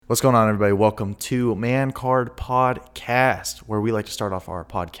What's going on, everybody? Welcome to Man Card Podcast, where we like to start off our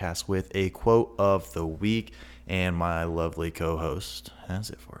podcast with a quote of the week, and my lovely co-host has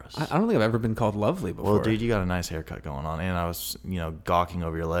it for us. I don't think I've ever been called lovely before. Well, dude, you got a nice haircut going on, and I was, gawking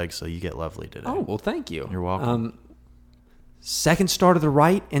over your legs, so you get lovely today. Oh, well, thank you. You're welcome. Second star to the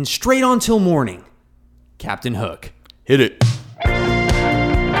right and straight on till morning. Captain Hook. Hit it.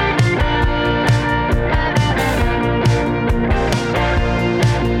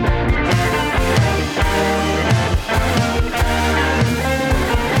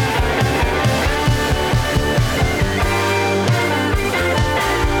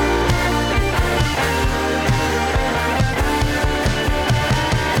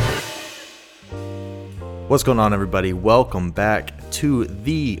 What's going on, everybody? Welcome back to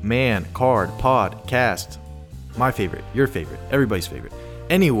the Man Card Podcast. My favorite, your favorite, everybody's favorite.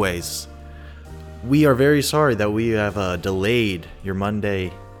 Anyways, we are very sorry that we have delayed your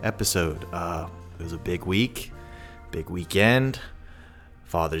Monday episode. It was a big week, big weekend,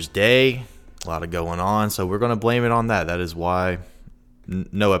 Father's Day, a lot of going on. So we're going to blame it on that. That is why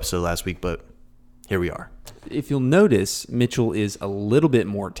no episode last week, but here we are. If you'll notice, Mitchell is a little bit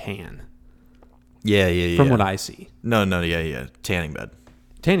more tan. Yeah. From what I see. No, yeah. Tanning bed.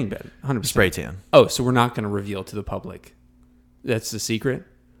 Tanning bed, 100%. Spray tan. Oh, so we're not going to reveal to the public. That's the secret?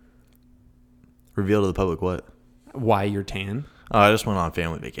 Reveal to the public what? Why you're tan? Oh, I just went on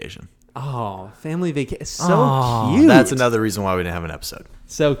family vacation. Oh, family vacation. So cute. That's another reason why we didn't have an episode.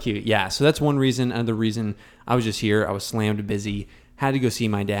 So cute. Yeah, so that's one reason. Another reason, I was just here. I was slammed busy. Had to go see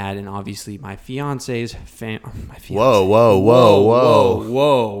my dad and obviously my fiance's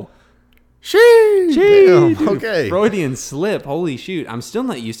Whoa. Damn. Okay. Freudian slip. Holy shoot. I'm still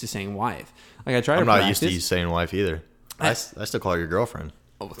not used to saying wife. Like I try to practice. I'm not used to you saying wife either. I still call her your girlfriend.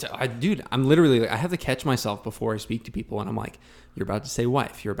 Dude, I'm literally, I have to catch myself before I speak to people, and I'm like, you're about to say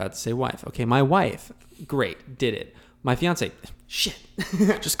wife. You're about to say wife. Okay, my wife. Great. Did it. My fiance. Shit.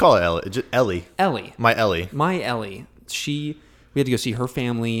 Just call it Ellie. Ellie. Ellie. My Ellie. My Ellie. We had to go see her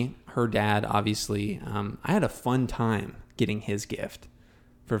family, her dad, obviously. I had a fun time getting his gift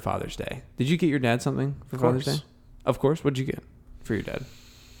for Father's Day. Did you get your dad something for Father's Day? Of course. What did you get for your dad?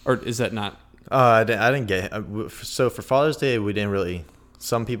 Or is that not? I didn't get. So for Father's Day, we didn't really.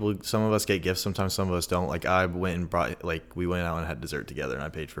 Some of us get gifts. Sometimes some of us don't. Like I went and brought. Like we went out and had dessert together, and I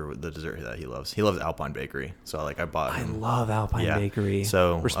paid for the dessert that he loves. He loves Alpine Bakery, so like I bought him. I love Alpine Bakery.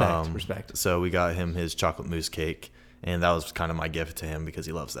 So respect. So we got him his chocolate mousse cake, and that was kind of my gift to him because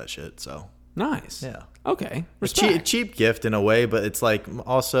he loves that shit. So. Nice. Yeah. Okay. Cheap gift in a way, but it's like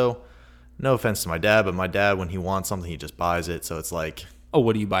also, no offense to my dad, but my dad, when he wants something, he just buys it. So it's like, oh,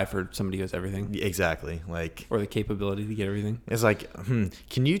 what do you buy for somebody who has everything? Exactly. Like, or the capability to get everything. It's like,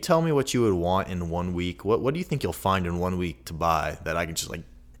 can you tell me what you would want in 1 week? What do you think you'll find in 1 week to buy that I can just like,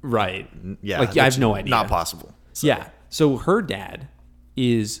 right? Yeah. Like I have no idea. Not possible. So. Yeah. So her dad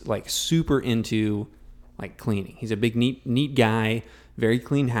is like super into like cleaning. He's a big neat guy. Very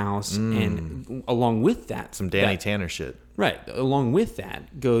clean house, and along with that... Some Danny Tanner shit. Right. Along with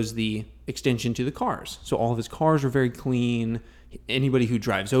that goes the extension to the cars. So all of his cars are very clean. Anybody who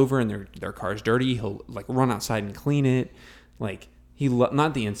drives over and their car's dirty, he'll like run outside and clean it. Like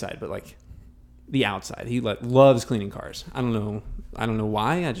not the inside, but like the outside. He loves cleaning cars. I don't know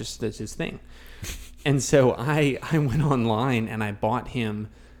why. That's his thing. And so I went online and I bought him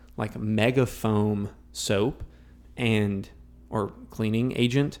like Mega Foam soap or cleaning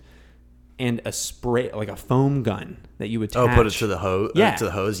agent, and a spray, like a foam gun that you attach. Oh, put it to the hose. Yeah, to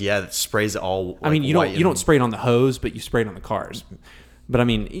the hose. Yeah, that sprays it all. Like, I mean, you don't spray it on the hose, but you spray it on the cars. But I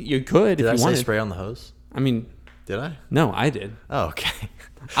mean, you could did if I you say wanted. Spray on the hose? I mean, did I? No, I did. Oh, okay.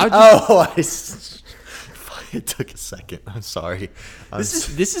 It took a second. I'm sorry.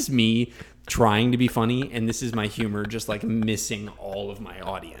 This is me trying to be funny, and this is my humor just like missing all of my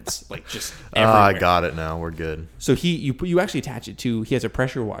audience, like just everywhere. I got it now. We're good. So you actually attach it to, he has a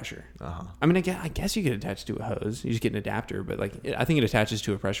pressure washer. Uh-huh. I mean, I guess you could attach it to a hose. You just get an adapter, but like I think it attaches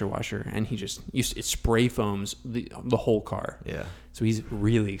to a pressure washer, and it spray foams the whole car. Yeah. So he's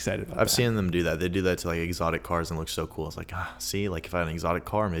really excited about that. I've seen them do that. They do that to like exotic cars and it looks so cool. It's like, see, like if I had an exotic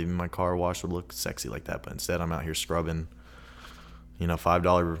car, maybe my car wash would look sexy like that. But instead, I'm out here scrubbing,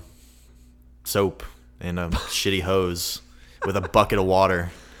 $5 soap and a shitty hose with a bucket of water.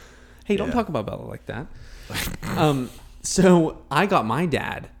 Hey, don't talk about Bella like that. So I got my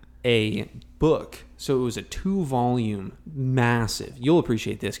dad a book. So it was a 2-volume, massive. You'll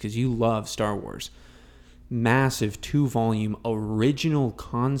appreciate this because you love Star Wars. Massive 2-volume original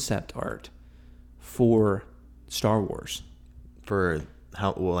concept art for Star Wars. For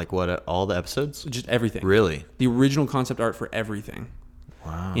how? Like what? All the episodes? Just everything. Really? The original concept art for everything.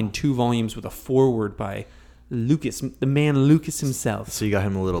 Wow. in 2 volumes with a foreword by Lucas, the man Lucas himself. So you got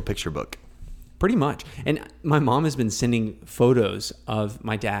him a little picture book. Pretty much. And my mom has been sending photos of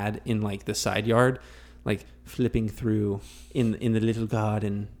my dad in like the side yard, like flipping through in the little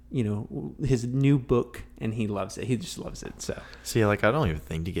garden, you know, his new book, and he loves it. He just loves it. So See, like I don't even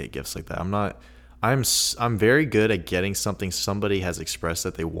think to get gifts like that. I'm very good at getting something somebody has expressed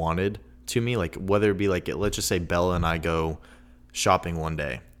that they wanted to me, like whether it be like, let's just say Bella and I go shopping one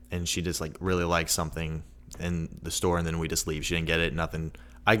day and she just like really likes something in the store and then we just leave. She didn't get it, nothing.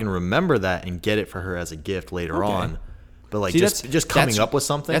 I can remember that and get it for her as a gift later on. But like, See, just coming up with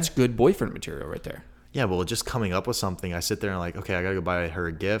something. That's good boyfriend material right there. Yeah, well, just coming up with something, I sit there and like, okay, I gotta go buy her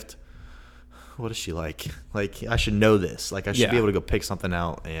a gift. What does she like? Like, I should know this. Like, I should be able to go pick something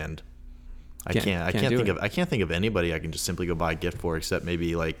out, and I can't think of anybody I can just simply go buy a gift for, except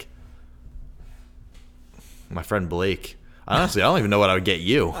maybe like my friend Blake. Honestly, I don't even know what I would get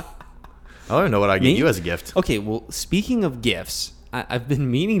you. I don't even know what I'd get you as a gift. Okay, well, speaking of gifts, I've been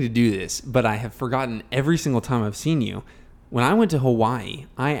meaning to do this, but I have forgotten every single time I've seen you. When I went to Hawaii,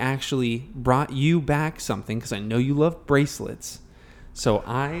 I actually brought you back something because I know you love bracelets. So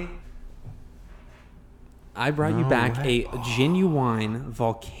I brought you back a genuine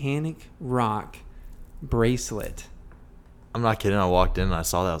volcanic rock bracelet. I'm not kidding. I walked in and I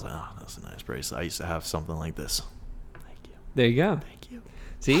saw that. I was like, oh, that's a nice bracelet. I used to have something like this. Thank you. There you go. Thank you.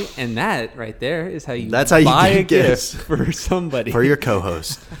 See, and that right there is how you buy a get gifts gift for somebody. For your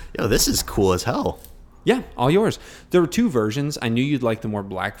co-host. Yo, this is cool as hell. Yeah, all yours. There were 2 versions. I knew you'd like the more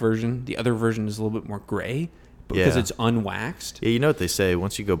black version. The other version is a little bit more gray because it's unwaxed. Yeah, you know what they say.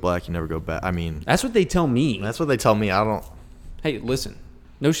 Once you go black, you never go back. I mean, That's what they tell me. that's what they tell me. I don't. Hey, listen.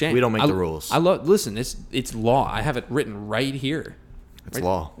 No shame. We don't make the rules. Listen, it's law. I have it written right here. It's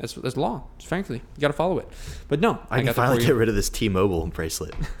law. That's law. Frankly, you got to follow it. But no, I can finally get rid of this T-Mobile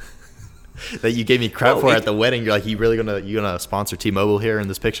bracelet that you gave me crap for at the wedding. You're like, you gonna sponsor T-Mobile here in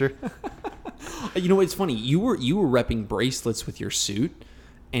this picture? You know, it's funny. You were repping bracelets with your suit,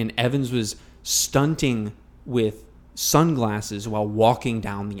 and Evans was stunting with sunglasses while walking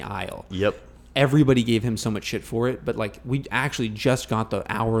down the aisle. Yep. Everybody gave him so much shit for it, but like we actually just got the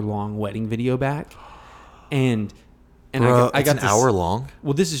hour-long wedding video back, and I got an hour long.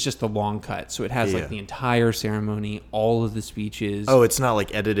 Well, this is just the long cut, so it has like the entire ceremony, all of the speeches. Oh, it's not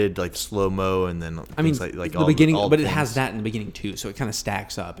like edited like slow mo and then I mean, like the all beginning, all but it things. has that in the beginning too, so it kind of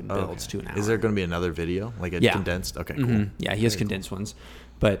stacks up and builds to an hour. Is there going to be another video, like a condensed? Okay, cool. Mm-hmm. Yeah, he has condensed ones,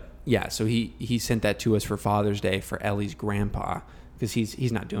 but yeah, so he sent that to us for Father's Day for Ellie's grandpa because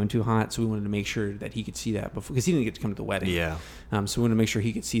he's not doing too hot, so we wanted to make sure that he could see that before because he didn't get to come to the wedding. Yeah. So we wanted to make sure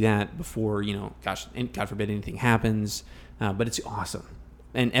he could see that before gosh, and God forbid anything happens. But it's awesome.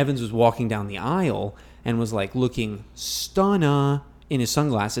 And Evans was walking down the aisle and was like looking stunner in his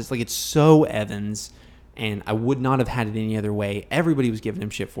sunglasses. Like it's so Evans. And I would not have had it any other way. Everybody was giving him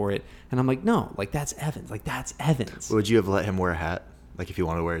shit for it. And I'm like, no, like that's Evans. Like that's Evans. Would you have let him wear a hat? Like if he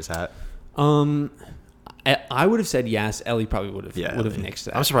wanted to wear his hat? I would have said yes. Ellie probably would have nixed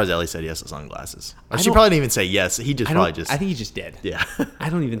that. I'm surprised Ellie said yes to sunglasses. She probably didn't even say yes. He just probably just. I think he just did. Yeah. I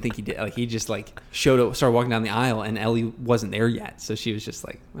don't even think he did. Like he just like started walking down the aisle, and Ellie wasn't there yet, so she was just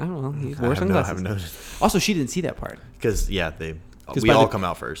like, I don't know. He wore sunglasses. I haven't noticed. Also, she didn't see that part Because we all come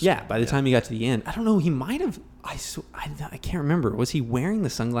out first. Yeah. By the time he got to the end, I don't know. He might have. I can't remember. Was he wearing the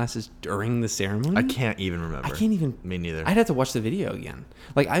sunglasses during the ceremony? I can't even remember. I can't even. Me neither. I'd have to watch the video again.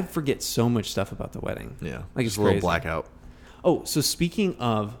 Like I forget so much stuff about the wedding. Yeah. Like it's it's a little crazy. blackout. Oh, so speaking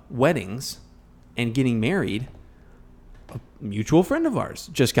of weddings and getting married, a mutual friend of ours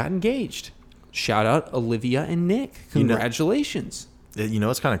just got engaged. Shout out Olivia and Nick. Congratulations. You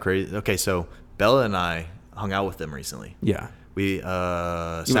know, it's kind of crazy. Okay, so Bella and I hung out with them recently. Yeah. We You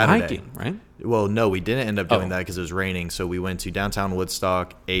went Saturday. hiking, right? Well, no, we didn't end up doing that because it was raining. So we went to downtown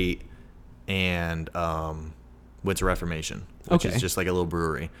Woodstock, ate, and went to Reformation, which is just like a little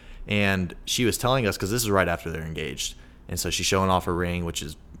brewery. And she was telling us, because this is right after they're engaged, and so she's showing off her ring, which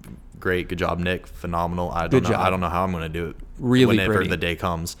is great. Good job, Nick. Phenomenal. I don't know how I'm going to do it whenever pretty. the day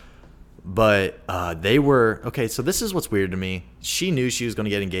comes. But they were okay. So this is what's weird to me. She knew she was going to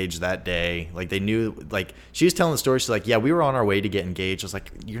get engaged that day. Like they knew. Like she was telling the story. She's like, "Yeah, we were on our way to get engaged." I was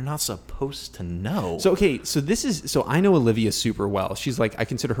like, "You're not supposed to know." So so I know Olivia super well. She's like, I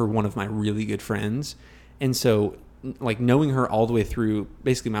consider her one of my really good friends, and so like knowing her all the way through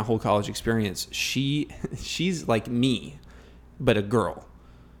basically my whole college experience, she's like me, but a girl.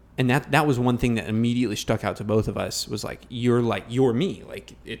 And that was one thing that immediately stuck out to both of us was like you're me,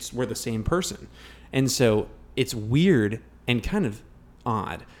 like we're the same person. And so it's weird and kind of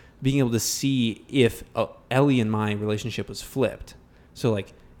odd being able to see if Ellie and my relationship was flipped, So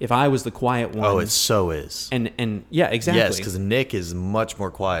like if I was the quiet one, Oh, it so is. and yeah, exactly. Yes, because Nick is much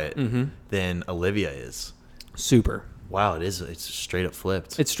more quiet Mm-hmm. than Olivia is. super. Wow, it is. It's straight up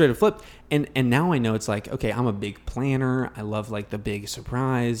flipped. It's straight up flipped. And now I know it's like, okay, I'm a big planner. I love like the big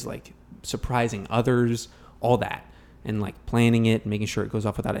surprise, like surprising others, all that. And like planning it and making sure it goes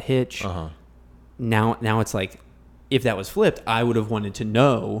off without a hitch. Uh-huh. Now it's like, if that was flipped, I would have wanted to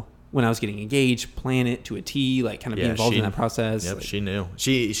know when I was getting engaged, plan it to a T, like kind of be involved in that process. Yep, Like, she knew.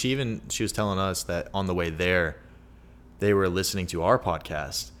 She was telling us that on the way there, they were listening to our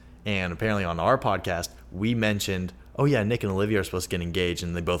podcast, and apparently on our podcast we mentioned, oh yeah, Nick and Olivia are supposed to get engaged,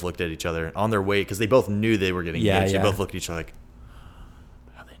 and they both looked at each other on their way because they both knew they were getting engaged. Yeah. They both looked at each other like,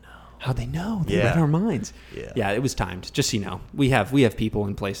 How'd they know? They Yeah. read our minds. Yeah. It was timed. Just so you know, we have people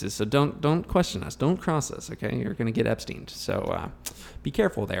in places, so don't question us, don't cross us. Okay, you're gonna get Epsteined, so be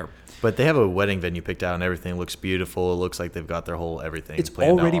careful there. But they have a wedding venue picked out, and everything looks beautiful. It looks like they've got their whole everything. It's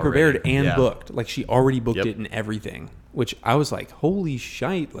planned out already prepared and Yeah. booked. Like she already booked Yep. it and everything, which I was like, holy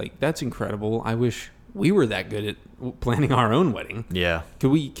shite! Like that's incredible. I wish we were that good at planning our own wedding. Yeah.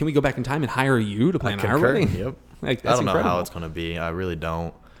 Can we go back in time and hire you to plan our Concur. wedding? Yep. Like I that's don't know incredible. how it's going to be. I really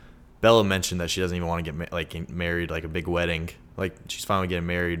don't. Bella mentioned that she doesn't even want to get married, like a big wedding. Like she's fine with getting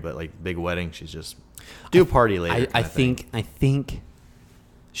married, but like big wedding, she's just do a party later. I kinda thing. think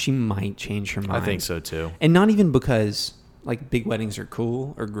she might change her mind. I think so too. And not even because like big weddings are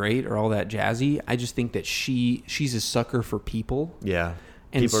cool or great or all that jazzy. I just think that she's a sucker for people. Yeah.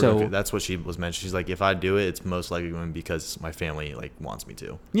 And People so- that's what she was mentioning. She's like, if I do it, it's most likely going to be because my family like wants me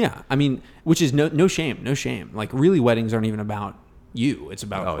to. Yeah, I mean, which is no shame. Like really, weddings aren't even about you. It's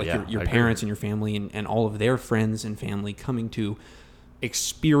about Oh, like yeah, your I agree. parents and your family and all of their friends and family coming to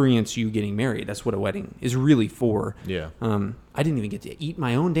experience you getting married. That's what a wedding is really for. Yeah. I didn't even get to eat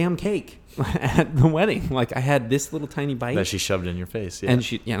my own damn cake at the wedding. Like I had this little tiny bite, That she shoved in your face. Yeah.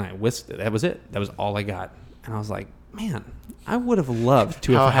 and I whisked it. That was it. That was all I got. And I was like, man, I would have loved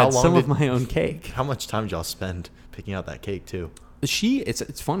to have How had long some of did- my own cake. How much time did y'all spend picking out that cake too?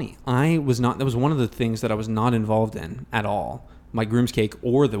 It's funny. That was one of the things that I was not involved in at all. My groom's cake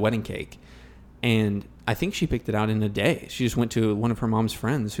or the wedding cake. And I think she picked it out in a day. She just went to one of her mom's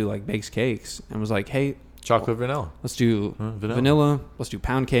friends who like bakes cakes and was like, hey, Chocolate vanilla. let's do vanilla. Let's do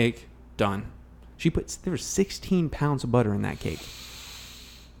pound cake. Done. There was 16 pounds of butter in that cake.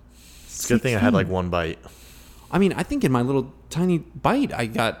 It's a good thing I had like one bite. I mean, I think in my little tiny bite, I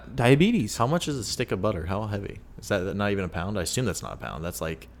got diabetes. How much is a stick of butter? How heavy? Is that not even a pound? I assume that's not a pound. That's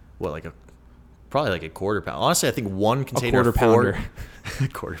like, what, like probably like a quarter pound. Honestly, I think one container quarter pounder. a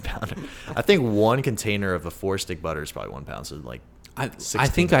quarter pounder. I think one container of a 4-stick butter is probably 1 pound. So like, I 16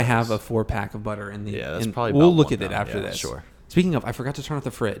 think I have a ounces. 4-pack of butter in the. Yeah, that's and probably we'll about look 1 at it pound. after Yeah, this. sure. Speaking of, I forgot to turn off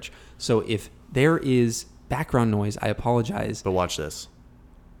the fridge. So if there is background noise, I apologize. But watch this.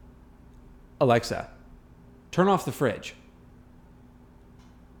 Alexa, turn off the fridge.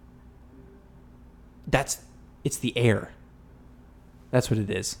 It's the air. That's what it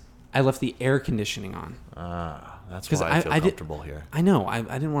is. I left the air conditioning on. That's 'Cause why I feel I did- comfortable here. I know. I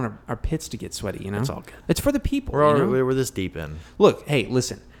didn't want our pits to get sweaty, you know? It's all good. It's for the people. We're you already, know? we're this deep in. Look, hey,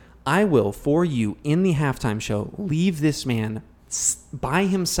 listen. I will, for you, in the halftime show, leave this man by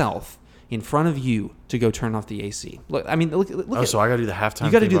himself in front of you to go turn off the AC. Look, I mean, look Oh, at, so I got to do the halftime.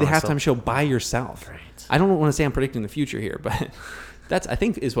 you got to thing do by the myself? halftime show by yourself. Great. I don't want to say I'm predicting the future here, but that's, I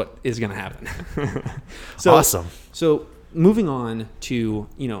think, is what is going to happen. So, Awesome. So moving on to,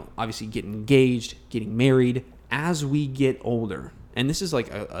 obviously getting engaged, getting married as we get older. And this is like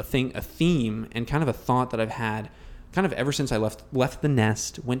a theme and kind of a thought that I've had kind of ever since I left the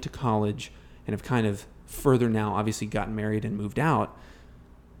nest, went to college, and have kind of further now obviously gotten married and moved out.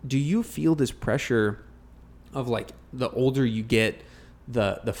 Do you feel this pressure of like the older you get,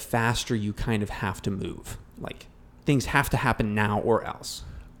 the faster you kind of have to move? Like things have to happen now or else.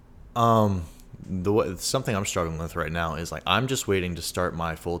 Something I'm struggling with right now is like I'm just waiting to start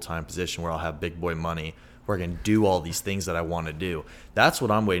my full-time position where I'll have big boy money, where I can do all these things that I want to do. That's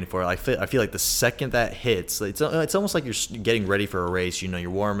what I'm waiting for. I feel like the second that hits, it's almost like you're getting ready for a race. You're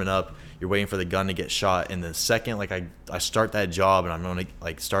warming up, you're waiting for the gun to get shot, and the second like I start that job and I'm gonna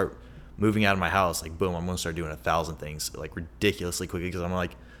like start moving out of my house, like boom, I'm gonna start doing 1,000 things like ridiculously quickly because I'm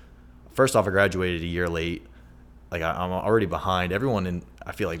like, first off, I graduated a year late. Like I'm already behind everyone in.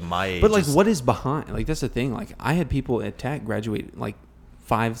 I feel like my age. But like, what is behind? Like that's the thing. Like I had people at Tech graduate like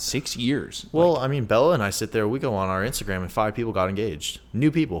 5-6 years. Well, I mean, Bella and I sit there. We go on our Instagram, and 5 people got engaged. New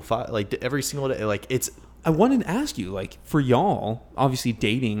people, 5 like every single day. Like it's. I wanted to ask you, like, for y'all, obviously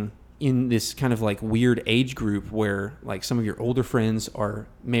dating in this kind of like weird age group where like some of your older friends are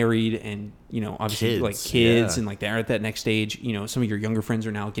married and, you know, obviously Kids, like kids yeah. and like they're at that next stage, you know, some of your younger friends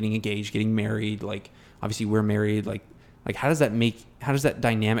are now getting engaged, getting married. Like obviously we're married. Like how does that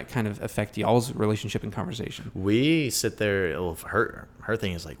dynamic kind of affect y'all's relationship and conversation? We sit there. Well, her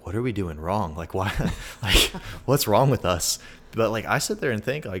thing is like, what are we doing wrong? Like, why? Like, what's wrong with us? But like, I sit there and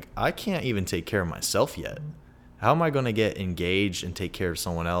think like, I can't even take care of myself yet. How am I going to get engaged and take care of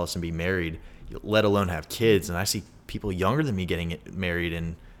someone else and be married, let alone have kids? And I see people younger than me getting married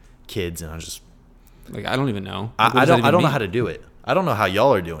and kids, and I'm just like, I don't even know. I don't know how to do it. I don't know how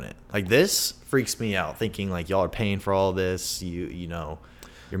y'all are doing it. Like, this freaks me out, thinking like y'all are paying for all this. You know,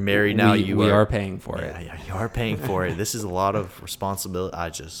 you're married now. We are paying for it. Yeah, you are paying for it. This is a lot of responsibility.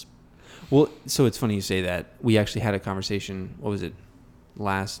 Well, so it's funny you say that. We actually had a conversation, what was it,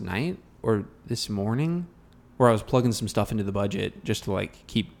 last night or this morning, where I was plugging some stuff into the budget just to like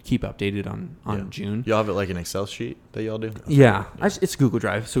keep updated on June. Y'all have it like an Excel sheet that y'all do? Yeah. It's Google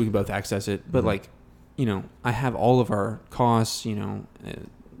Drive, so we can both access it. But like, you know, I have all of our costs, you know,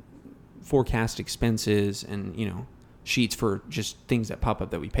 forecast expenses and, you know, sheets for just things that pop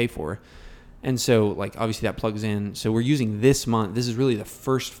up that we pay for. And so, like, obviously that plugs in. So we're using this month. This is really the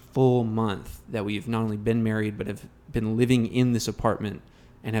first full month that we've not only been married, but have been living in this apartment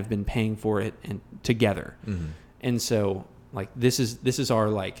and have been paying for it and together. Mm-hmm. And so, like, this is our,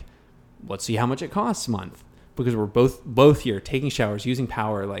 like, let's see how much it costs month. Because we're both here taking showers, using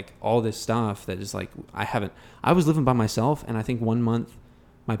power, like, all this stuff that is, like, I was living by myself, and I think 1 month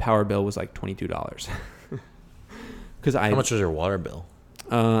my power bill was, like, $22. How much was your water bill?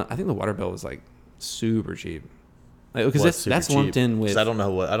 I think the water bill was like super cheap, because that's lumped in with. I don't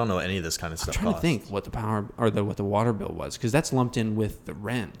know any of this kind of stuff. I'm trying to think what the power or what the water bill was, because that's lumped in with the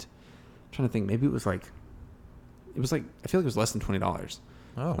rent. I'm trying to think, maybe it was like I feel like it was less than $20.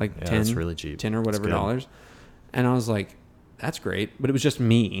 Oh, like yeah, 10, that's really cheap. 10 or whatever dollars. And I was like, that's great, but it was just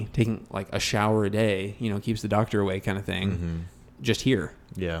me taking like a shower a day. You know, keeps the doctor away, kind of thing. Just here.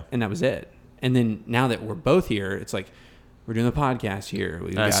 Yeah, and that was it. And then now that we're both here, it's like, we're doing the podcast here.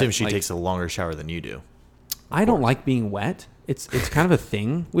 I assume she takes a longer shower than you do. I don't like being wet. It's kind of a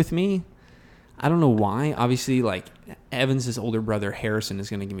thing with me. I don't know why. Obviously, like, Evans's older brother Harrison is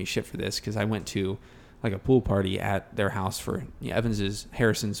going to give me shit for this, because I went to like a pool party at their house for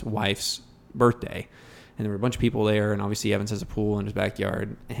Harrison's wife's birthday, and there were a bunch of people there, and obviously Evans has a pool in his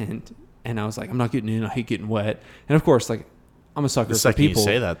backyard, and I was like, I'm not getting in. I hate getting wet. And of course, like, I'm a sucker for people. You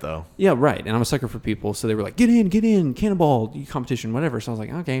say that, though. Yeah, right. And I'm a sucker for people. So they were like, get in, cannonball, competition, whatever. So I was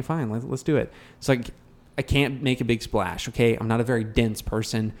like, okay, fine, let's do it. It's like, I can't make a big splash, okay? I'm not a very dense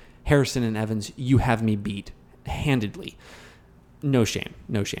person. Harrison and Evans, you have me beat handedly. No shame.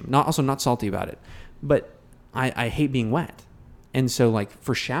 Not salty about it. But I hate being wet. And so, like,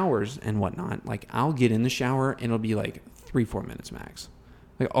 for showers and whatnot, like, I'll get in the shower and it'll be like 3-4 minutes max.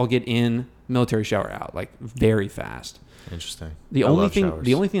 Like, I'll get in, military shower out, like, very fast. Interesting. The only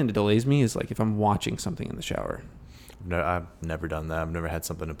thing that delays me is like if I'm watching something in the shower. No, I've never done that. I've never had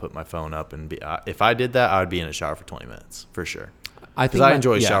something to put my phone up and be. If I did that, I would be in a shower for 20 minutes for sure. Because I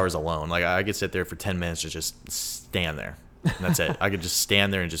enjoy showers alone. Like, I could sit there for 10 minutes to just stand there, and that's it. I could just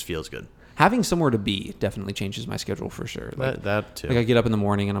stand there and it just feels good. Having somewhere to be definitely changes my schedule for sure. Like, that too. Like, I get up in the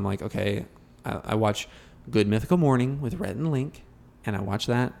morning and I'm like, okay, I watch Good Mythical Morning with Rhett and Link, and I watch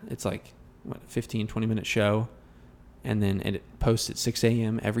that. It's like 15-20 minute show. And then it posts at 6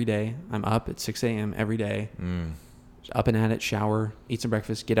 a.m. every day. I'm up at 6 a.m. every day. Just up and at it, shower, eat some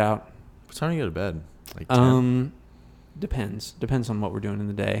breakfast, get out. What time do you go to bed? Like 10? Depends on what we're doing in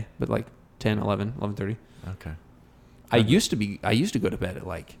the day. But like 10, 11, 11:30. Okay. I used to go to bed at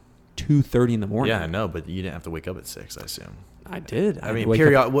like 2:30 in the morning. Yeah, I know, but you didn't have to wake up at 6, I assume. I did. I mean, for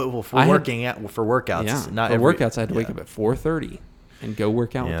workouts. Yeah, workouts, I had to wake up at 4:30. And go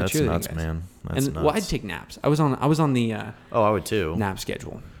work out with the cheerleading guys. Man. That's nuts. Well, I'd take naps. I was on the I would too. Nap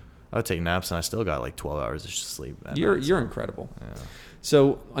schedule. I would take naps, and I still got like 12 hours of sleep. You're incredible. Yeah.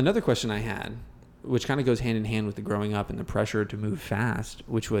 So another question I had, which kind of goes hand in hand with the growing up and the pressure to move fast,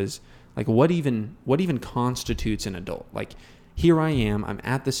 which was like, what even constitutes an adult? Like, here I am. I'm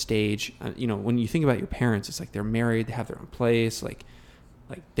at the stage. You know, when you think about your parents, it's like they're married, they have their own place, like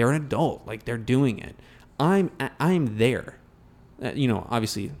they're an adult, like they're doing it. I'm there. You know,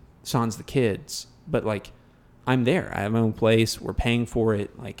 obviously, sans the kids, but like, I'm there. I have my own place. We're paying for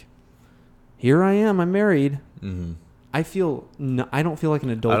it. Like, here I am. I'm married. Mm-hmm. I don't feel like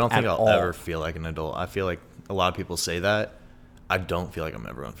an adult. I don't think I'll all. ever feel like an adult. I feel like a lot of people say that. I don't feel like I'm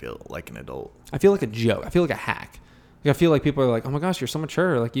ever going to feel like an adult. I feel like a joke. I feel like a hack. Like, I feel like people are like, oh my gosh, you're so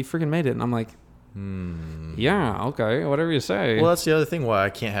mature. Like, you freaking made it. And I'm like, Yeah, okay, whatever you say. Well, that's the other thing why I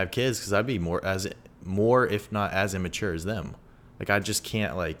can't have kids, because I'd be more, if not as immature as them. Like, I just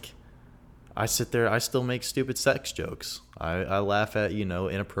can't, like, I sit there, I still make stupid sex jokes. I laugh at,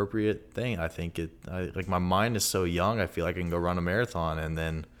 inappropriate thing. I think like, my mind is so young, I feel like I can go run a marathon, and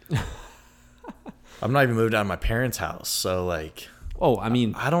then I'm not even moved out of my parents' house. So, like, oh, I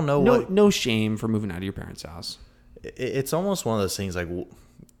mean, I don't know no shame for moving out of your parents' house. It's almost one of those things, like,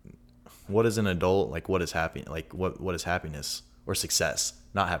 what is an adult? Like, what is happy? Like, what is happiness or success?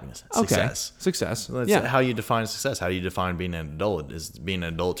 Not happiness. Success. Okay. Success. That's yeah. how you define success. How do you define being an adult? Is being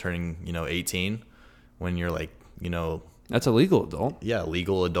an adult turning, 18 when you're like, that's a legal adult. Yeah,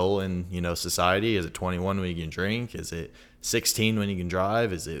 legal adult in, society. Is it 21 when you can drink? Is it 16 when you can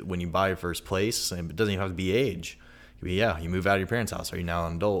drive? Is it when you buy your first place? And it doesn't even have to be age. Yeah, you move out of your parents' house. Are you now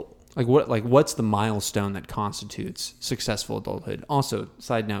an adult? What's the milestone that constitutes successful adulthood? Also,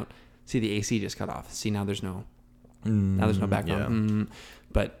 side note, see, the AC just cut off. See, now there's no background. Yeah.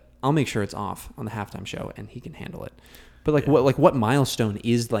 But I'll make sure it's off on the halftime show, and he can handle it. But what milestone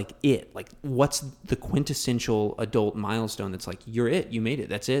is like it? Like, what's the quintessential adult milestone that's like, you're it, you made it,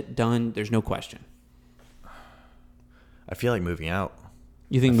 that's it, done, there's no question? I feel like moving out.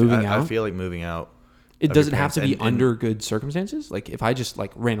 You think moving out? I feel like moving out. Does it have to be under good circumstances? Like, if I just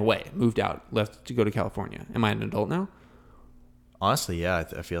like ran away, moved out, left to go to California, am I an adult now? Honestly, yeah,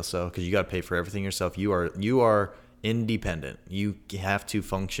 I feel so, because you got to pay for everything yourself. You are independent. You have to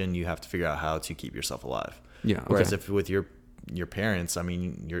function. You have to figure out how to keep yourself alive. Yeah. Okay. Whereas if with your parents, I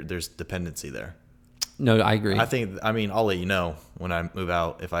mean, there's dependency there. No, I agree. I'll let you know when I move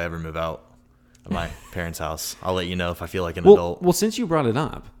out, if I ever move out of my parents' house. I'll let you know if I feel like an adult. Well, since you brought it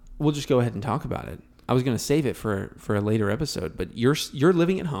up, we'll just go ahead and talk about it. I was going to save it for a later episode, but you're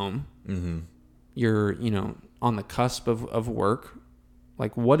living at home. Mm-hmm. You're, on the cusp of work.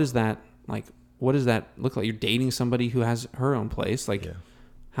 Like, what does that look like? You're dating somebody who has her own place. Like, yeah.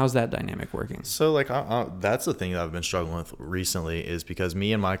 How's that dynamic working? So, like, that's the thing that I've been struggling with recently, is because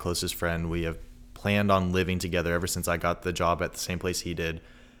me and my closest friend, we have planned on living together ever since I got the job at the same place he did.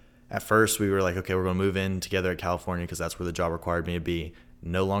 At first, we were like, okay, we're going to move in together at California because that's where the job required me to be.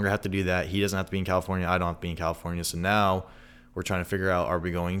 No longer have to do that. He doesn't have to be in California. I don't have to be in California. So now we're trying to figure out, are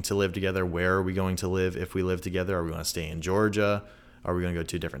we going to live together? Where are we going to live if we live together? Are we going to stay in Georgia? Are we going to go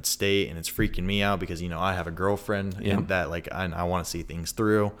to a different state? And it's freaking me out because, I have a girlfriend and that, like, I want to see things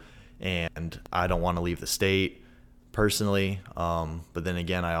through, and I don't want to leave the state personally. But then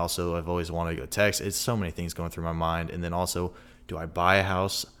again, I've always wanted to go Texas. It's so many things going through my mind. And then also, do I buy a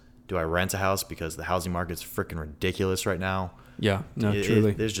house? Do I rent a house? Because the housing market's freaking ridiculous right now. Yeah, no,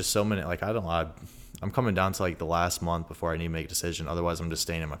 truly. There's just so many, like, I'm coming down to like the last month before I need to make a decision. Otherwise, I'm just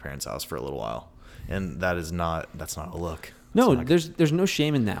staying in my parents' house for a little while. And that's not a look. No, there's no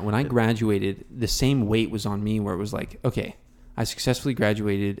shame in that. When I graduated, the same weight was on me where it was like, okay, I successfully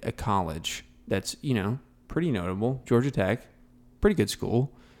graduated a college that's, pretty notable, Georgia Tech, pretty good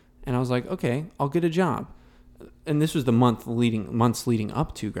school. And I was like, okay, I'll get a job. And this was the months leading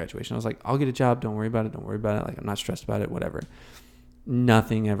up to graduation. I was like, I'll get a job. Don't worry about it. Like, I'm not stressed about it, whatever.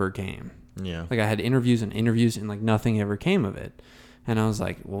 Nothing ever came. Yeah. Like, I had interviews and like nothing ever came of it. And I was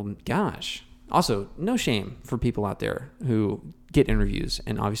like, well, gosh. Also, no shame for people out there who get interviews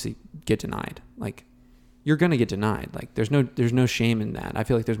and obviously get denied. Like, you're going to get denied. Like, there's no shame in that. I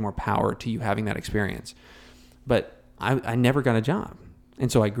feel like there's more power to you having that experience. But I never got a job.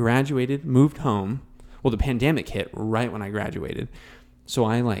 And so I graduated, moved home. Well, the pandemic hit right when I graduated. So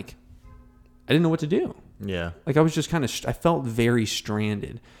I didn't know what to do. Yeah. Like, I was just I felt very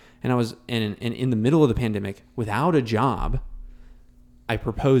stranded. And I was in the middle of the pandemic without a job. I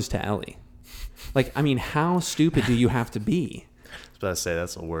proposed to Ellie. Like, I mean, how stupid do you have to be? I was about to say,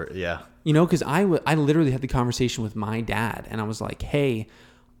 that's a word. Yeah. Because I literally had the conversation with my dad, and I was like, hey,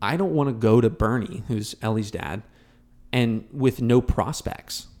 I don't want to go to Bernie, who's Ellie's dad, and with no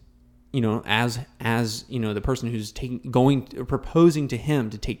prospects. As the person who's proposing to him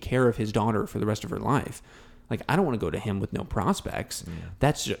to take care of his daughter for the rest of her life. Like, I don't want to go to him with no prospects.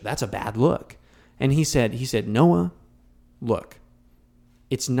 Yeah. That's a bad look. And he said, Noah, look,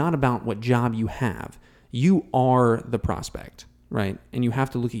 it's not about what job you have. You are the prospect, right? And you have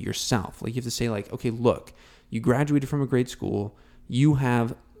to look at yourself. Like, you have to say, like, okay, look, you graduated from a great school. You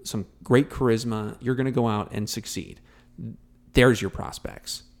have some great charisma. You're going to go out and succeed. There's your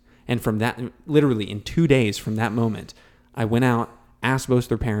prospects. And from that, literally in 2 days from that moment, I went out, asked both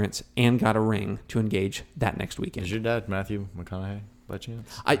their parents, and got a ring to engage that next weekend. Is your dad Matthew McConaughey by chance?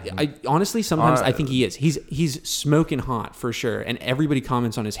 I honestly, sometimes I think he is. He's smoking hot for sure. And everybody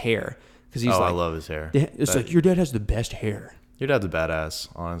comments on his hair because he's like, I love his hair. It's like, your dad has the best hair. Your dad's a badass,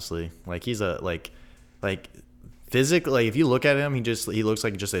 honestly. Like he's a like physically, like if you look at him, he looks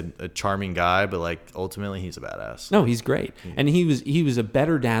like just a charming guy, but like ultimately he's a badass. No, he's great. And he was a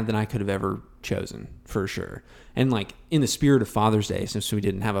better dad than I could have ever chosen, for sure. And like in the spirit of Father's Day, since we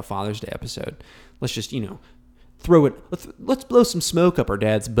didn't have a Father's Day episode, let's just, let's blow some smoke up our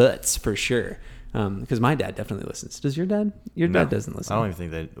dad's butts for sure. Because my dad definitely listens. Does your dad? Your dad doesn't listen. I don't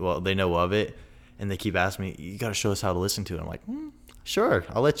even think they know of it, and they keep asking me, you got to show us how to listen to it. I'm like, sure,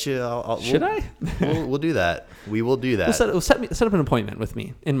 I'll let you. Should I? We'll do that. We will do that. Set up an appointment with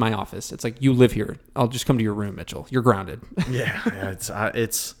me in my office. It's like, you live here. I'll just come to your room, Mitchell. You're grounded. Yeah.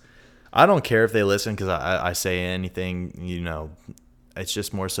 It's. I don't care if they listen because I say anything. It's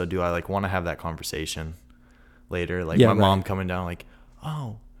just more so. Do I like want to have that conversation later? Like my mom coming down, like,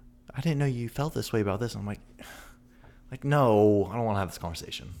 oh, I didn't know you felt this way about this. I'm like, no, I don't want to have this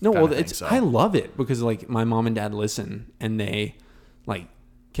conversation. No, well, I love it because like my mom and dad listen and they like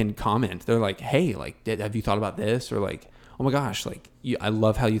can comment. They're like, hey, like, have you thought about this? Or like, oh my gosh, like, I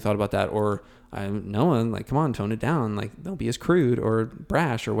love how you thought about that. Or Noah, like, come on, tone it down. Like, don't be as crude or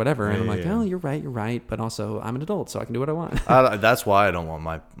brash or whatever. And I'm like, oh, you're right. But also, I'm an adult, so I can do what I want. That's why I don't want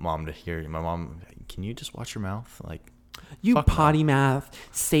my mom to hear. My mom, can you just watch your mouth? Like, you potty mouth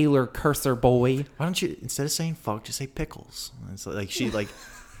sailor cursor boy. Why don't you, instead of saying fuck, just say pickles? It's like she like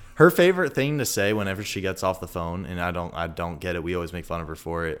her favorite thing to say whenever she gets off the phone, and I don't get it. We always make fun of her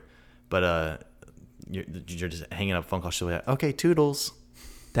for it, but you're just hanging up a phone call. She'll be like, okay, toodles.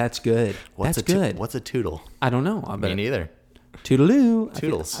 That's good. That's good. What's a toodle? I don't know. Me neither. Toodaloo.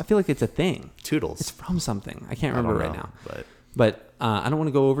 Toodles. I feel like it's a thing. Toodles. It's from something. I can't remember right now. But I don't want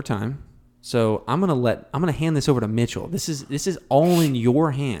to go over time. So I'm gonna hand this over to Mitchell. This is all in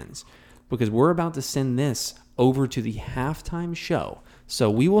your hands because we're about to send this over to the halftime show. So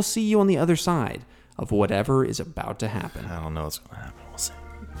we will see you on the other side of whatever is about to happen. I don't know what's going to happen. We'll see.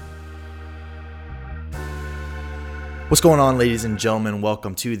 What's going on, ladies and gentlemen?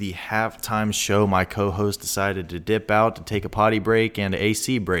 Welcome to the halftime show. My co-host decided to dip out to take a potty break and an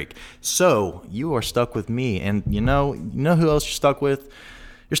AC break. So you are stuck with me, and you know who else you're stuck with?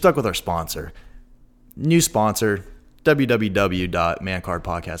 You're stuck with our sponsor. New sponsor,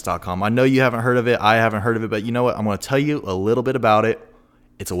 www.mancardpodcast.com. I know you haven't heard of it. I haven't heard of it, but you know what? I'm going to tell you a little bit about it.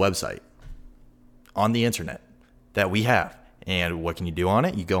 It's a website on the internet that we have. And what can you do on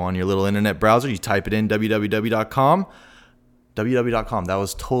it? You go on your little internet browser. You type it in, www.com. www.com. That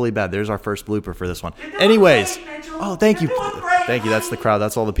was totally bad. There's our first blooper for this one. Anyways. Oh, thank you. Thank you. That's the crowd.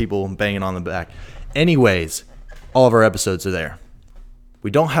 That's all the people banging on the back. Anyways, all of our episodes are there. We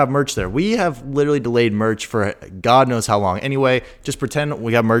don't have merch there. We have literally delayed merch for God knows how long. Anyway, just pretend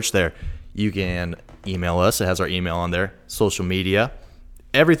we have merch there. You can email us. It has our email on there. Social media.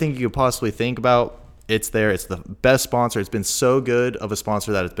 Everything you could possibly think about, it's there. It's the best sponsor. It's been so good of a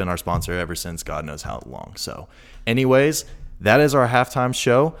sponsor that it's been our sponsor ever since God knows how long. So anyways, that is our halftime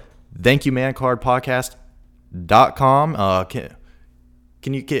show. Thank you, mancardpodcast.com.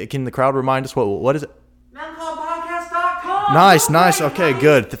 Can the crowd remind us what is it? Nice. Okay,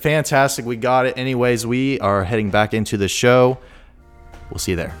 good. Fantastic. We got it. Anyways, we are heading back into the show. We'll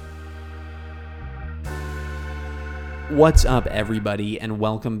see you there. What's up, everybody, and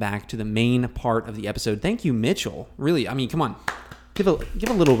welcome back to the main part of the episode. Thank you, Mitchell. Really, I mean, come on. Give a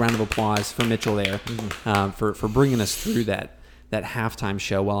little round of applause for Mitchell there for bringing us through that halftime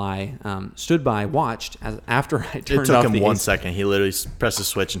show while I stood by, watched after I turned off. It took him 1 second. He literally pressed the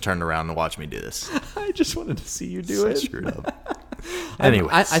switch and turned around and watched me do this. I just wanted to see you do it. Screwed up.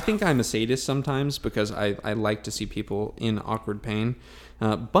 Anyways. I think I'm a sadist sometimes because I like to see people in awkward pain.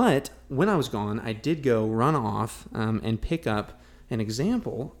 But when I was gone, I did go run off and pick up an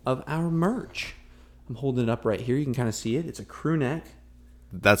example of our merch. I'm holding it up right here. You can kind of see it. It's a crew neck.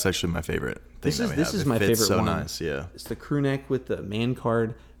 That's actually my favorite thing. This is my favorite so one. Nice, yeah. It's the crew neck with the Man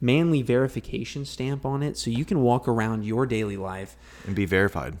Card manly verification stamp on it, so you can walk around your daily life and be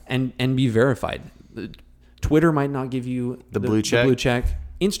verified. And be verified. Twitter might not give you the blue check.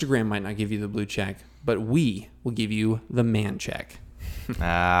 Instagram might not give you the blue check, but we will give you the man check.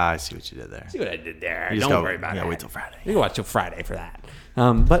 I see what you did there. See what I did there. Don't worry about it. Wait till Friday. You can watch till Friday for that.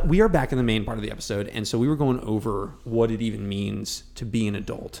 But we are back in the main part of the episode, and so we were going over what it even means to be an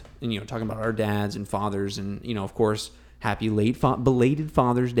adult, and talking about our dads and fathers, and of course, happy belated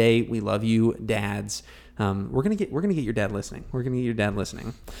Father's Day. We love you, dads. We're gonna get your dad listening. We're gonna get your dad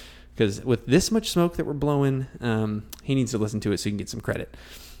listening because with this much smoke that we're blowing, he needs to listen to it so he can get some credit.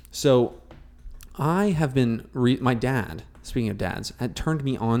 So I have been my dad. Speaking of dads, had turned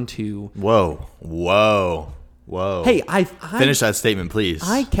me on to... Whoa. Whoa. Hey, I Finish that statement, please.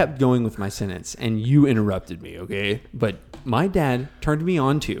 I kept going with my sentence, and you interrupted me. Okay, but my dad turned me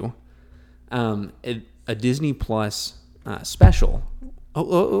on to a Disney Plus special.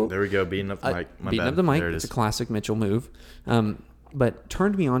 There we go. Beating up the mic. My beating bad. up the mic. There it It's is. a classic Mitchell move. But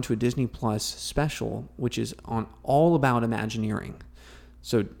turned me on to a Disney Plus special, which is all about Imagineering.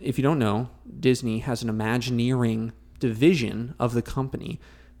 So if you don't know, Disney has an Imagineering division of the company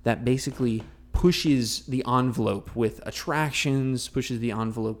that basically pushes the envelope with attractions, pushes the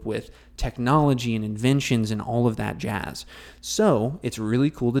envelope with technology and inventions and all of that jazz. So it's really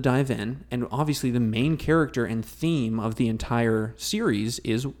cool to dive in. And obviously the main character and theme of the entire series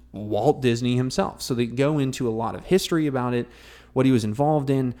is Walt Disney himself. So they go into a lot of history about it, what he was involved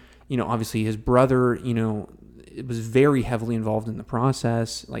in. Obviously his brother, it was very heavily involved in the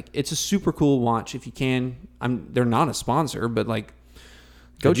process. Like, it's a super cool watch if you can. They're not a sponsor, but like,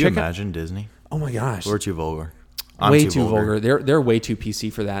 go Could you check out. imagine Disney? Oh my gosh, We're too vulgar. way too vulgar. They're way too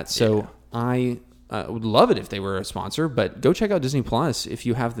PC for that. So I would love it if they were a sponsor, but go check out Disney Plus if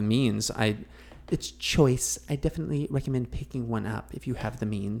you have the means. It's choice. I definitely recommend picking one up if you have the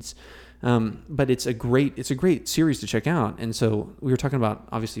means. But it's a great series to check out. And so we were talking about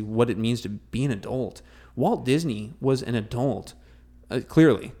obviously what it means to be an adult. Walt Disney was an adult.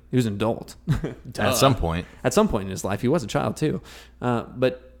 Clearly, he was an adult. At some point. At some point in his life, he was a child too.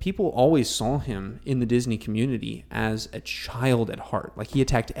 But people always saw him in the Disney community as a child at heart. Like, he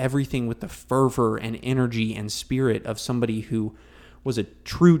attacked everything with the fervor and energy and spirit of somebody who was a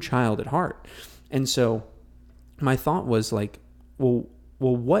true child at heart. And so my thought was like, well,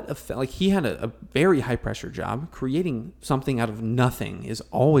 what effect? Like, he had a very high pressure job. Creating something out of nothing is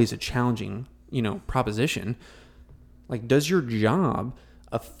always a challenging, proposition. Like, does your job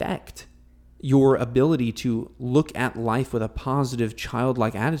affect your ability to look at life with a positive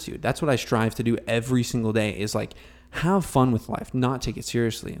childlike attitude? That's what I strive to do every single day, is like, have fun with life, not take it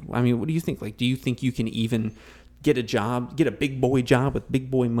seriously. I mean, what do you think? Like, do you think you can even get a big boy job with big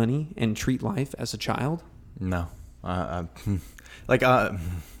boy money and treat life as a child? No. I'm going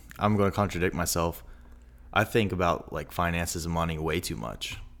to contradict myself. I think about like finances and money way too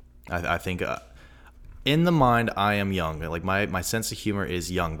much. I think in the mind, I am young. Like, my sense of humor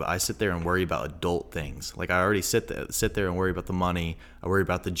is young, but I sit there and worry about adult things. Like, I already sit there and worry about the money. I worry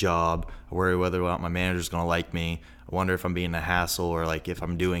about the job. I worry whether or not my manager's going to like me. I wonder if I'm being a hassle, or like if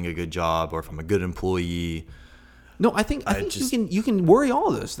I'm doing a good job, or if I'm a good employee. No, I think you can worry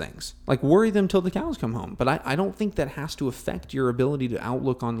all of those things. Like, worry them till the cows come home. But I don't think that has to affect your ability to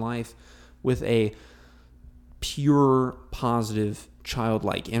outlook on life with a pure, positive,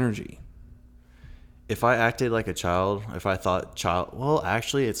 childlike energy. If I acted like a child, if I thought well,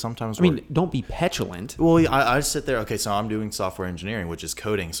 actually, it's sometimes. I mean, don't be petulant. Well, I sit there. Okay, so I'm doing software engineering, which is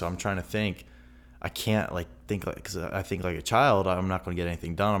coding. So I'm trying to think. I can't because I think like a child. I'm not going to get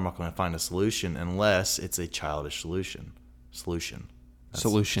anything done. I'm not going to find a solution unless it's a childish solution. Solutions.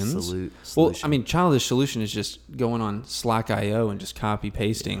 Well, I mean, childish solution is just going on Slack.io and just copy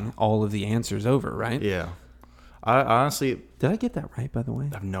pasting all of the answers over, right? Yeah. I honestly. Did I get that right, by the way?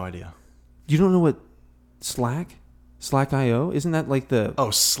 I have no idea. You don't know what Slack.io? Isn't that like the... Oh,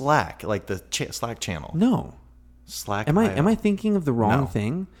 Slack, like the Slack channel. No. Slack. Am I thinking of the wrong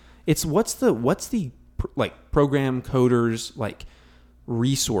thing? It's what's the like program coders like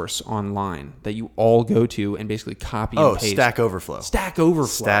resource online that you all go to and basically copy and paste? Stack Overflow. Stack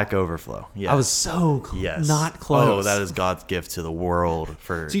Overflow. Stack Overflow. Yeah. I was so not close. Oh, that is God's gift to the world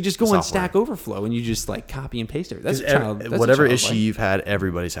for. So you just go on Stack Overflow and you just like copy and paste it. That's a child. Whatever issue you've had,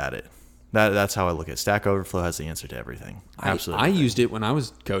 everybody's had it. That's how I look at it. Stack Overflow has the answer to everything. Absolutely. I used it when I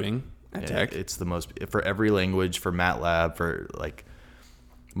was coding at Tech. It's the most for every language, for MATLAB, for like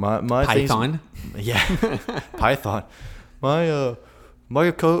my Python. Python.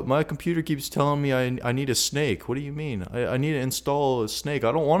 My computer keeps telling me I need a snake. What do you mean? I need to install a snake.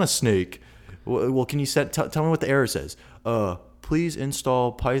 I don't want a snake. Well, can you tell me what the error says? Please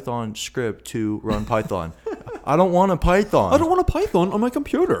install Python script to run Python. I don't want a Python. I don't want a Python on my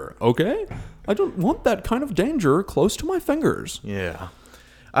computer, okay? I don't want that kind of danger close to my fingers. Yeah.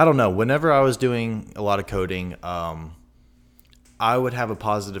 I don't know. Whenever I was doing a lot of coding, I would have a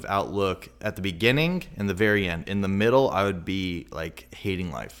positive outlook at the beginning and the very end. In the middle, I would be like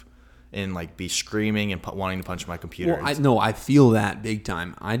hating life and like be screaming and wanting to punch my computer. Well, I feel that big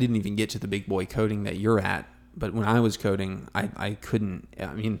time. I didn't even get to the big boy coding that you're at. But when I was coding, I couldn't. I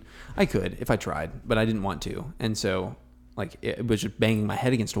mean, I could if I tried, but I didn't want to. And so, like, it was just banging my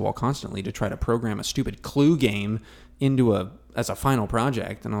head against a wall constantly to try to program a stupid Clue game as a final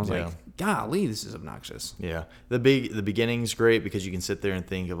project. And I was like, golly, this is obnoxious. Yeah. The beginning's great because you can sit there and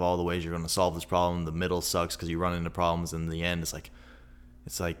think of all the ways you're going to solve this problem. The middle sucks because you run into problems, and the end it's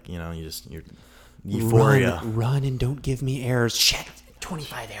like, you know, you're euphoria. Run and don't give me errors. Shit,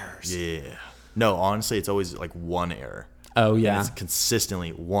 25 errors. Yeah. No, honestly, it's always like one error. Oh, yeah. And it's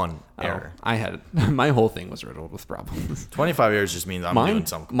consistently one error. I had my whole thing was riddled with problems. 25 errors just means I'm doing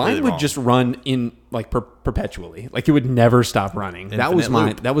something completely Mine would wrong. just run in like perpetually. Like it would never stop running. That was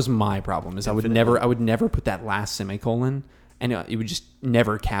my problem. Is I would never put that last semicolon, and it would just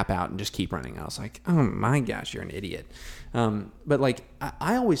never cap out and just keep running. I was like, oh my gosh, you're an idiot. But like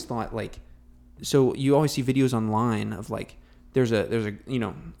I always thought like, so you always see videos online of like there's a you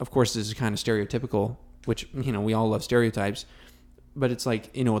know, of course this is kind of stereotypical, which, you know, we all love stereotypes, but it's like,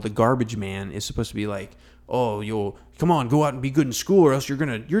 you know, the garbage man is supposed to be like, oh, you'll come on, go out and be good in school, or else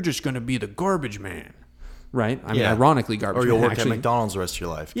you're just gonna be the garbage man, right? I mean, ironically, garbage man. Or you'll work at McDonald's the rest of your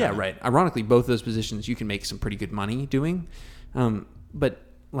life. Yeah, right. Ironically, both of those positions you can make some pretty good money doing, but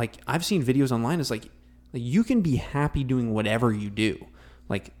like I've seen videos online, it's like you can be happy doing whatever you do,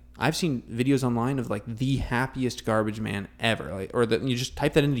 like. I've seen videos online of like the happiest garbage man ever, like, or that you just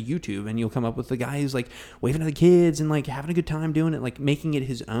type that into YouTube and you'll come up with the guy who's like waving at the kids and like having a good time doing it, like making it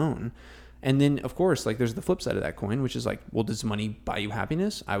his own. And then of course, like there's the flip side of that coin, which is like, well, does money buy you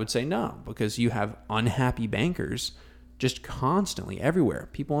happiness? I would say no, because you have unhappy bankers just constantly everywhere.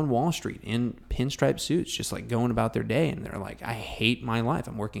 People on Wall Street in pinstripe suits, just like going about their day, and they're like, I hate my life.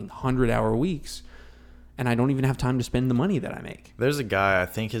 I'm working 100-hour weeks. And I don't even have time to spend the money that I make. There's a guy, I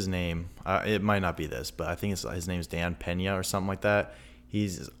think his name, it might not be this, but I think his name is Dan Pena or something like that.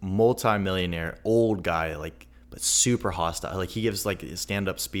 He's a multi-millionaire, old guy, like, but super hostile. Like, he gives like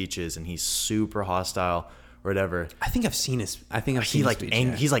stand-up speeches, and he's super hostile or whatever. I think I've seen his. Speech,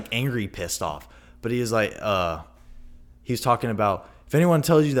 he's like angry, pissed off. But he was like, he was talking about, if anyone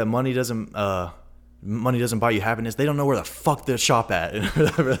tells you that money doesn't buy you happiness, they don't know where the fuck they shop at.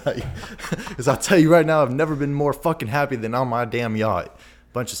 Because I'll tell you right now, I've never been more fucking happy than on my damn yacht.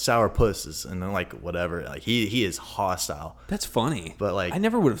 Bunch of sour pusses, and then like whatever. Like he is hostile. That's funny. But like, I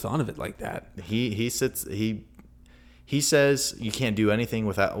never would have thought of it like that. He says you can't do anything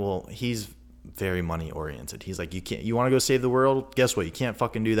without. Well, he's very money oriented. He's like, you want to go save the world? Guess what? You can't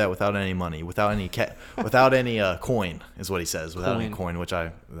fucking do that without any money, without any coin, is what he says. Without any coin, which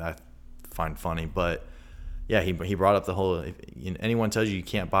I find funny. But yeah, he brought up the whole, if anyone tells you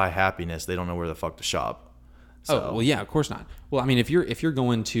can't buy happiness, they don't know where the fuck to shop. So, oh well, yeah, of course not. Well, I mean, if you're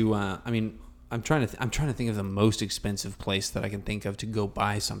going to, I mean, I'm trying to think of the most expensive place that I can think of to go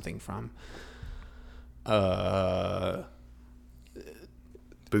buy something from. Bugatti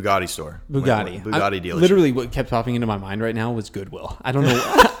store. Bugatti dealership. Literally, what kept popping into my mind right now was Goodwill. I don't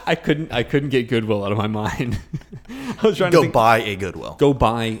know. I couldn't get Goodwill out of my mind. I was trying to buy a Goodwill. Go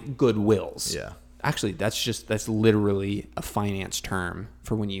buy Goodwills. Yeah. Actually, that's literally a finance term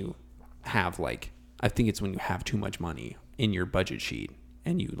for when you have like, I think it's when you have too much money in your budget sheet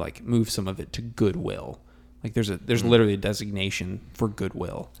and you like move some of it to Goodwill. Like there's literally a designation for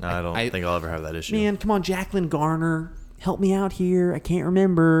Goodwill. No, I don't think I'll ever have that issue. Man, come on, Jacqueline Garner. Help me out here. I can't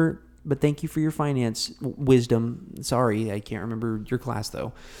remember, but thank you for your finance wisdom. Sorry, I can't remember your class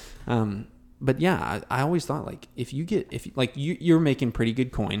though. But yeah, I always thought like if you're making pretty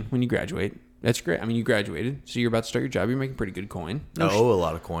good coin when you graduate, that's great. I mean, you graduated, so you're about to start your job. You're making pretty good coin. I owe a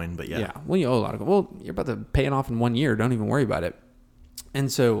lot of coin, but yeah. Yeah, well, you owe a lot of. Well, you're about to pay it off in 1 year. Don't even worry about it.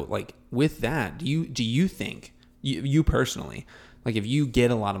 And so, like with that, do you think you personally, like if you get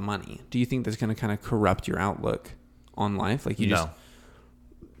a lot of money, do you think that's going to kind of corrupt your outlook on life? Like do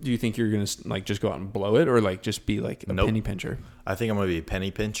you think you're gonna like just go out and blow it, or like just be like a penny pincher? I think I'm gonna be a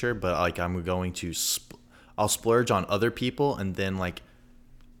penny pincher, but like I'm going to I'll splurge on other people, and then like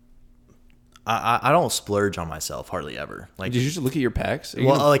I don't splurge on myself hardly ever. Like, did you just look at your pecs?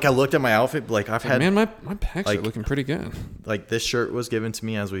 Like I looked at my outfit, like my pecs are looking pretty good. Like this shirt was given to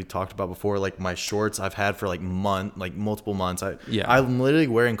me, as we talked about before. Like my shorts I've had for like multiple months. I'm literally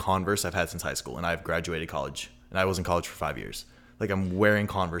wearing Converse I've had since high school, and I've graduated college. And I was in college for 5 years. Like I'm wearing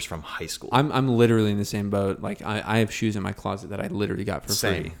Converse from high school. I'm literally in the same boat. Like I have shoes in my closet that I literally got for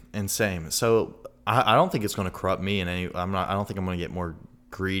free. Same. So I don't think it's going to corrupt me in any. I don't think I'm going to get more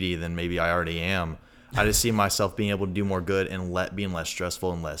greedy than maybe I already am. I just see myself being able to do more good and being less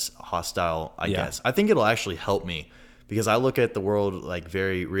stressful and less hostile. I guess I think it'll actually help me, because I look at the world like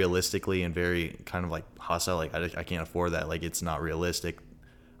very realistically and very kind of like hostile. Like I can't afford that. Like it's not realistic.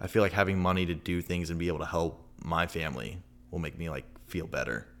 I feel like having money to do things and be able to help my family will make me like feel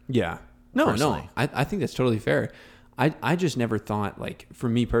better. Yeah. No. I think that's totally fair. I just never thought, like, for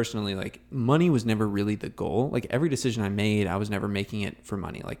me personally, like, money was never really the goal. Like, every decision I made, I was never making it for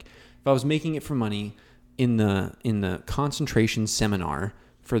money. Like, if I was making it for money in the concentration seminar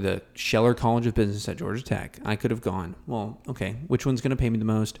for the Scheller College of Business at Georgia Tech, I could have gone, well, okay, which one's going to pay me the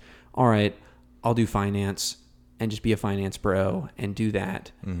most? All right, I'll do finance and just be a finance bro and do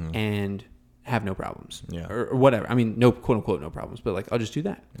that and have no problems. Yeah. Or whatever. I mean, no, quote unquote, no problems, but like, I'll just do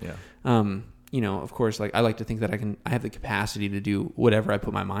that. Yeah. You know, of course, like, I like to think that I have the capacity to do whatever I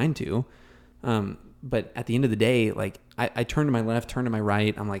put my mind to. But at the end of the day, like, I turn to my left, turn to my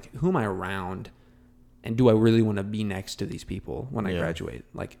right. I'm like, who am I around? And do I really want to be next to these people when I graduate?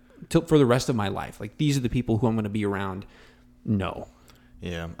 Like, for the rest of my life, like, these are the people who I'm going to be around. No.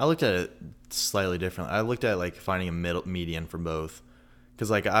 Yeah. I looked at it slightly differently. I looked at, like, finding a median for both.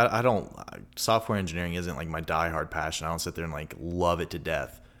 Because, like, I don't, software engineering isn't, like, my diehard passion. I don't sit there and, like, love it to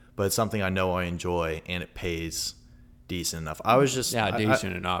death. But it's something I know I enjoy, and it pays decent enough. I was just...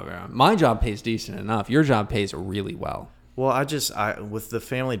 decent enough. Yeah. My job pays decent enough. Your job pays really well. Well, with the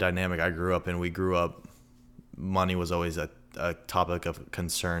family dynamic I grew up in, money was always a topic of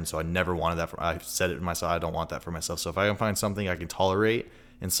concern, so I never wanted that. I said it to myself, I don't want that for myself. So if I can find something I can tolerate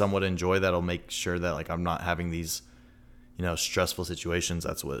and somewhat enjoy, that'll make sure that, like, I'm not having these, you know, stressful situations.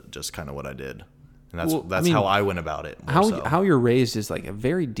 That's kind of what I did. And that's how I went about it. How you're raised is, like, a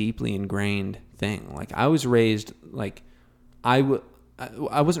very deeply ingrained thing. Like, I was raised, like, I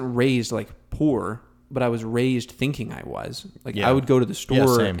wasn't raised, like, poor, but I was raised thinking I was. Like, I would go to the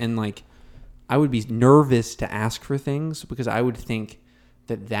store and, like, I would be nervous to ask for things because I would think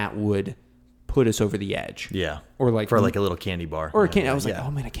that would put us over the edge. Yeah. Or, like, for, like, a little candy bar. Or a candy. I was like,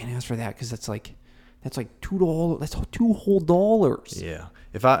 oh man, I can't ask for that because that's like $2. That's $2 whole. Yeah.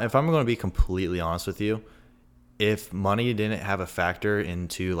 If I'm going to be completely honest with you, if money didn't have a factor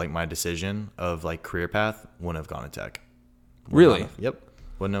into, like, my decision of, like, career path, wouldn't have gone to Tech. Really? Yep.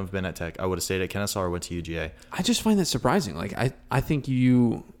 Wouldn't have been at Tech. I would have stayed at Kennesaw or went to UGA. I just find that surprising. Like, I think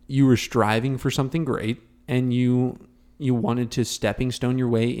you were striving for something great, and you wanted to stepping stone your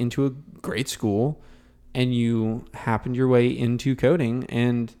way into a great school, and you happened your way into coding,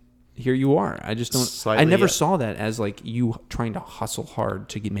 and here you are. I just don't. I never saw that as, like, you trying to hustle hard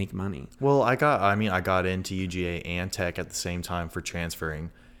to make money. Well, I got into UGA and Tech at the same time for transferring,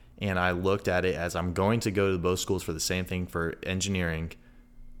 and I looked at it as I'm going to go to both schools for the same thing for engineering.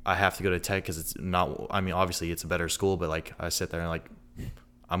 I have to go to Tech because it's not. I mean, obviously it's a better school, but, like, I sit there and, like,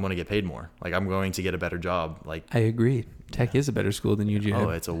 I'm going to get paid more. Like, I'm going to get a better job. Like, I agree. Tech is a better school than UGA. Oh,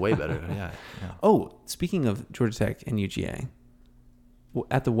 it's a way better. Yeah. Oh, speaking of Georgia Tech and UGA.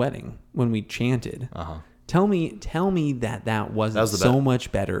 At the wedding when we chanted, tell me that wasn't so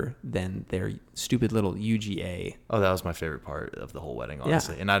much better than their stupid little UGA. Oh, that was my favorite part of the whole wedding,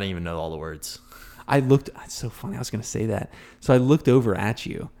 honestly. Yeah. And I didn't even know all the words. It's so funny. I was going to say that. So I looked over at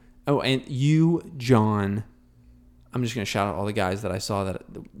you. Oh, and you, John, I'm just going to shout out all the guys that I saw that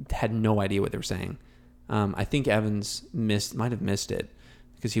had no idea what they were saying. I think Evans might have missed it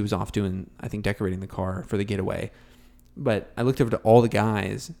because he was off doing, I think, decorating the car for the getaway. But I looked over to all the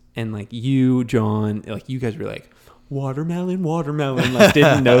guys, and, like, you, John, like, you guys were like, watermelon, like,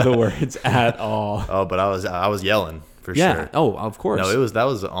 didn't know the words at all. Oh, but I was yelling for sure. Yeah. Oh, of course. No, that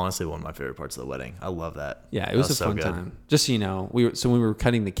was honestly one of my favorite parts of the wedding. I love that. Yeah, it was a fun time. Just so you know, when we were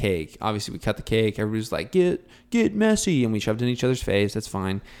cutting the cake, obviously we cut the cake. Everybody was like, get messy, and we shoved it in each other's face. That's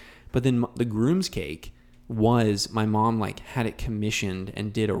fine. But then the groom's cake was, my mom, like, had it commissioned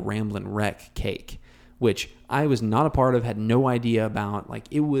and did a Ramblin' Wreck cake, which I was not a part of, had no idea about. Like,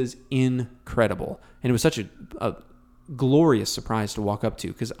 it was incredible. And it was such a glorious surprise to walk up to,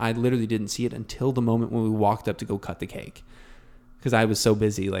 because I literally didn't see it until the moment when we walked up to go cut the cake. Because I was so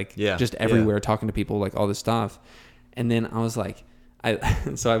busy, like, just everywhere talking to people, like, all this stuff. And then I was like,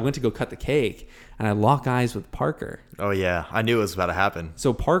 so I went to go cut the cake, and I lock eyes with Parker. Oh, yeah. I knew it was about to happen.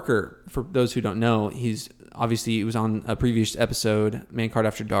 So Parker, for those who don't know, he was on a previous episode, Man Card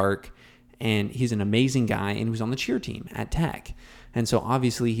After Dark, and he's an amazing guy, and he was on the cheer team at Tech. And so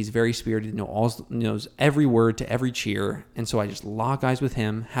obviously he's very spirited, knows every word to every cheer. And so I just lock eyes with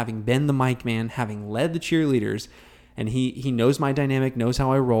him, having been the mic man, having led the cheerleaders, and he knows my dynamic, knows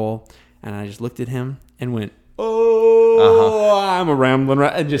how I roll. And I just looked at him and went, I'm a rambling,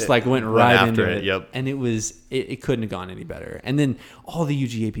 and just went right into it. Yep. And it couldn't have gone any better. And then all the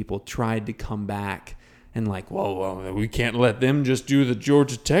UGA people tried to come back. And well, we can't let them just do the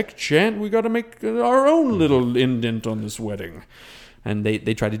Georgia Tech chant. We got to make our own little indent on this wedding. And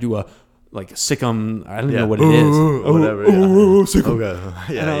they tried to do a Sikkim. I don't know what it is. Whatever. Sikkim.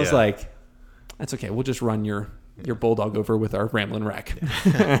 Okay. Yeah, and I was like, that's okay. We'll just run your your bulldog over with our Ramblin' Wreck.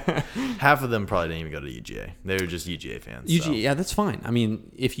 Half of them probably didn't even go to UGA. They were just UGA fans. UGA, yeah, that's fine. I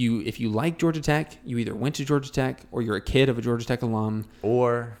mean, if you like Georgia Tech, you either went to Georgia Tech or you're a kid of a Georgia Tech alum,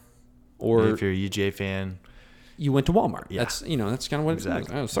 or if you're a UGA fan, you went to Walmart. Yeah. That's kind of what Exactly. it's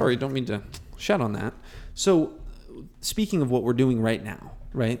like. Oh, sorry, don't mean to shout on that. So, speaking of what we're doing right now,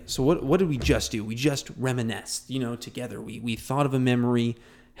 right? So what did we just do? We just reminisced, together. We thought of a memory,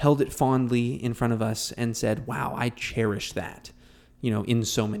 held it fondly in front of us, and said, "Wow, I cherish that," in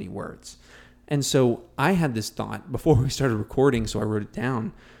so many words. And so I had this thought before we started recording, so I wrote it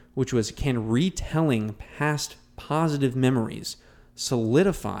down, which was, can retelling past positive memories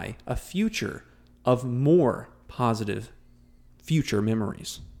solidify a future of more positive future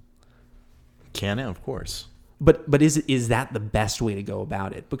memories? can it? Of course. But is that the best way to go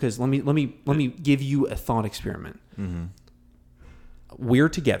about it? Because let me give you a thought experiment. Mm-hmm. We're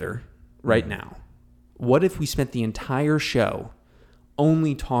together right now. What if we spent the entire show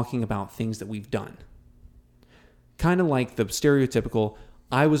only talking about things that we've done? Kind of like the stereotypical,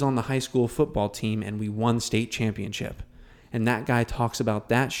 I was on the high school football team and we won state championship. And that guy talks about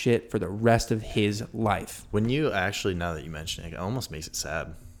that shit for the rest of his life. When you actually, now that you mention it, it almost makes it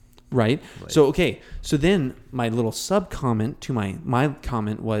sad. Right? Like, So then my little sub-comment to my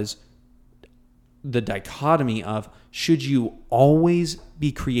comment was the dichotomy of, should you always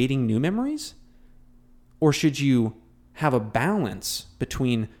be creating new memories? Or should you have a balance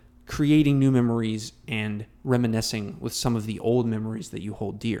between creating new memories and reminiscing with some of the old memories that you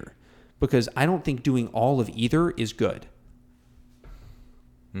hold dear? Because I don't think doing all of either is good.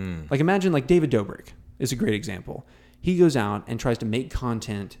 Like imagine like David Dobrik is a great example. He goes out and tries to make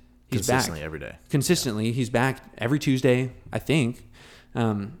content. He's consistently back every day. Consistently. Yeah. He's back every Tuesday, I think.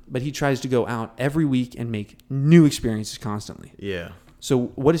 But he tries to go out every week and make new experiences constantly. Yeah. So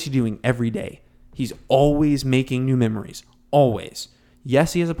what is he doing every day? He's always making new memories. Always.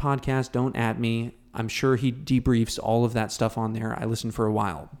 Yes, he has a podcast. Don't at me. I'm sure he debriefs all of that stuff on there. I listened for a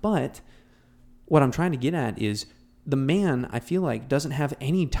while. But what I'm trying to get at is the man, I feel like, doesn't have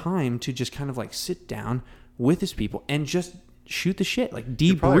any time to just kind of like sit down with his people and just shoot the shit, like debrief.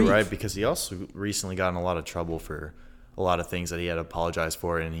 You're probably right, because he also recently got in a lot of trouble for a lot of things that he had to apologize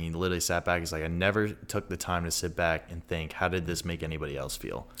for, and he literally sat back. He's like, I never took the time to sit back and think, how did this make anybody else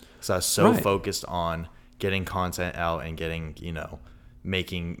feel? So I was so focused on getting content out and getting,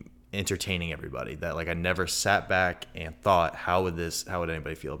 entertaining everybody, that like I never sat back and thought, how would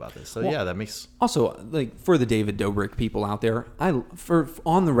anybody feel about this? So yeah, that makes also, like, for the David Dobrik people out there,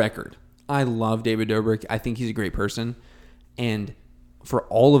 on the record, I love David Dobrik. I think he's a great person, and for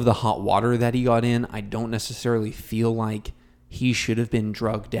all of the hot water that he got in, I don't necessarily feel like he should have been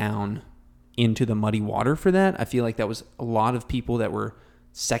drugged down into the muddy water for that. I feel like that was a lot of people that were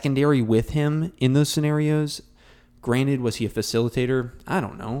secondary with him in those scenarios. Granted, was he a facilitator? I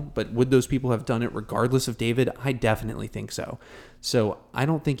don't know. But would those people have done it regardless of David? I definitely think so. So I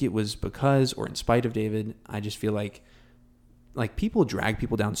don't think it was because or in spite of David. I just feel like people drag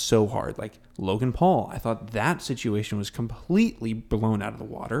people down so hard. Like Logan Paul, I thought that situation was completely blown out of the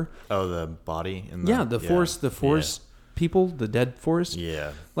water. Oh, the body in the forest people, the dead forest.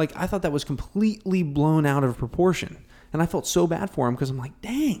 Yeah. Like I thought that was completely blown out of proportion. And I felt so bad for him because I'm like,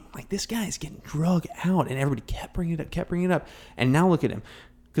 dang, like this guy is getting drugged out, and everybody kept bringing it up. And now look at him.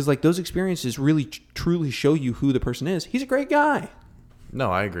 Because like those experiences really truly show you who the person is. He's a great guy.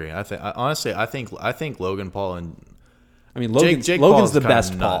 No, I agree. I think Logan Paul and Logan's Paul's the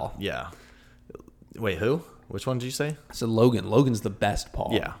best Paul. Yeah. Wait, who? Which one did you say? So Logan's the best Paul.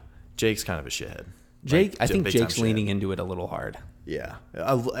 Yeah. Jake's kind of a shithead. I think Jake's leaning into it a little hard. Yeah.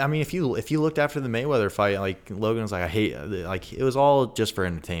 I mean, if you looked after the Mayweather fight, like Logan was like, I hate, like it was all just for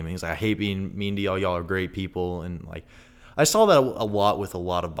entertainment. He's like, I hate being mean to y'all. Y'all are great people. And like, I saw that a lot with a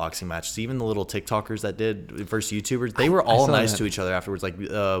lot of boxing matches. Even the little TikTokers that did versus YouTubers, they were all nice to each other afterwards. Like,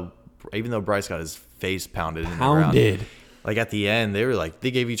 even though Bryce got his face pounded in the ground. Like at the end, they were like, they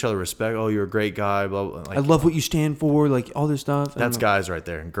gave each other respect. Oh, you're a great guy. Blah, blah. Like, I love what you stand for. Like all this stuff. That's guys right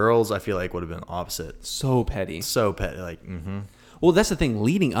there. And girls, I feel like would have been opposite. So petty. Like, Well, that's the thing.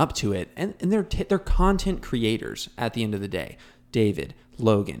 Leading up to it, and they're content creators at the end of the day. David,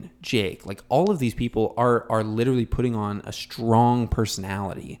 Logan, Jake, like all of these people are literally putting on a strong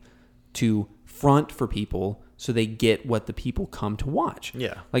personality to front for people, so they get what the people come to watch.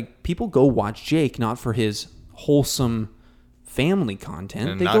 Yeah. Like people go watch Jake not for his wholesome family content,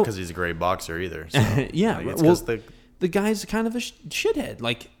 and not because he's a great boxer either. So, yeah, like, it's because the guy's kind of a shithead.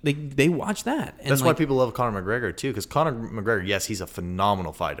 Like they watch that. And that's why people love Conor McGregor too. Because Conor McGregor, yes, he's a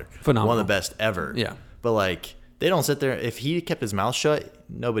phenomenal fighter, one of the best ever. Yeah, but like they don't sit there. If he kept his mouth shut,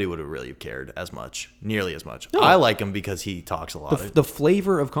 nobody would have really cared nearly as much. No. I like him because he talks a lot. The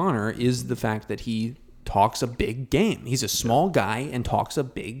flavor of Connor is the fact that he talks a big game. He's a small guy and talks a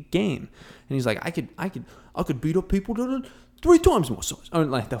big game. And he's like, I could beat up people 3 times more size. I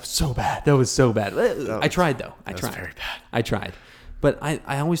mean, like, that was so bad. I tried though. I tried. Very bad. I tried. But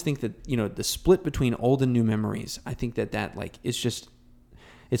I always think that, the split between old and new memories, I think that like,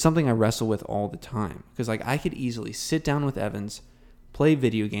 it's something I wrestle with all the time. Because, like, I could easily sit down with Evans, play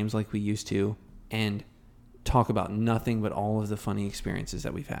video games like we used to, and talk about nothing but all of the funny experiences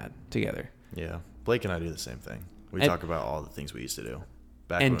that we've had together. Yeah. Blake and I do the same thing. We talk about all the things we used to do.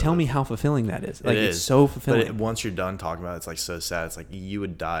 And tell me how fulfilling that is. Like, it's so fulfilling. But once you're done talking about it, it's like so sad. It's like you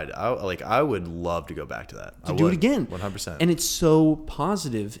would die. I would love to go back to that. To do it again. 100%. And it's so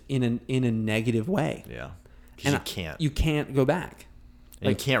positive in a negative way. Yeah. Because You can't go back. And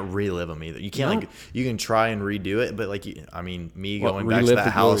you can't relive them either. You can't you can try and redo it, but me going back to relive that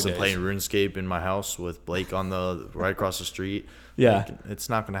the house glory and playing days. RuneScape in my house with Blake on the right across the street. Yeah. It's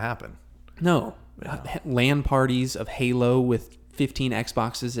not going to happen. No. Yeah. LAN parties of Halo with 15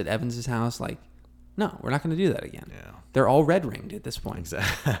 Xboxes at Evans's house. Like, no, we're not going to do that again. Yeah. They're all red ringed at this point.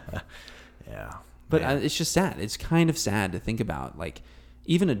 Exactly. Yeah. But it's just sad. It's kind of sad to think about, like,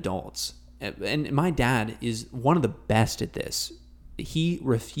 even adults. And my dad is one of the best at this. He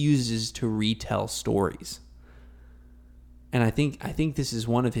refuses to retell stories. And I think this is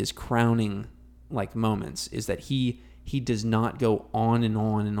one of his crowning, like, moments, is that he does not go on and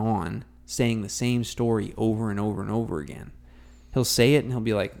on and on saying the same story over and over and over again. He'll say it and he'll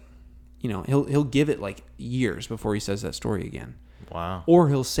be like, he'll give it like years before he says that story again. Wow. Or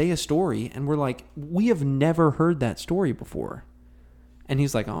he'll say a story and we're like, we have never heard that story before. And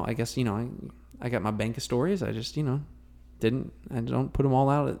he's like, oh, I guess, I got my bank of stories. I just, I don't put them all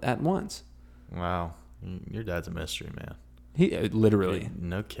out at once. Wow. Your dad's a mystery, man. He literally.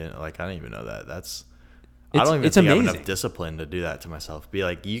 No kidding. Like, I didn't even know that. I don't even it's think I amazing. have enough discipline to do that to myself. Be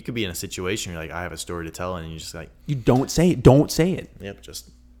like, you could be in a situation where you're like, I have a story to tell, and you just like, you don't say it. Don't say it. yep, just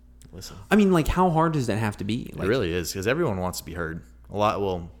listen. I mean, like, how hard does that have to be? Like, It really is, because everyone wants to be heard. A lot.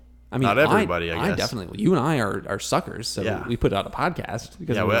 Well, I mean, not everybody. I guess. I definitely. You and I are suckers, so Yeah. we put out a podcast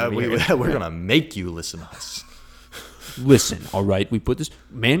because Yeah, we're gonna make you listen to us. Listen, all right. We put this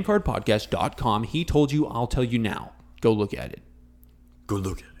mancardpodcast.com. He told you. I'll tell you now. Go look at it. Go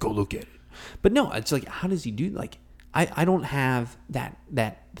look at it. But no, it's like, how does he do? Like, I don't have that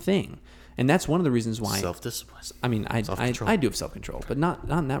thing, and that's one of the reasons why Self-discipline. I mean, I do have self-control, but not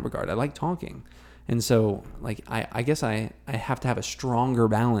in that regard. I like talking. And so, like, I guess I have to have a stronger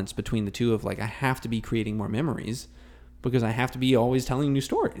balance between the two of, like, I have to be creating more memories because I have to be always telling new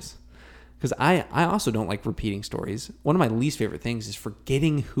stories. Because I also don't like repeating stories. One of my least favorite things is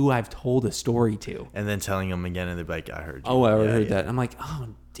forgetting who I've told a story to. And then telling them again, and they're like, I heard you. Oh, I heard that. I'm like, oh,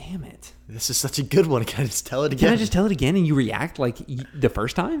 damn it. This is such a good one. Can I just tell it again? Can I just tell it again and you react like the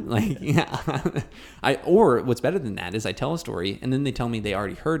first time? Like, yeah. Or what's better than that is I tell a story and then they tell me they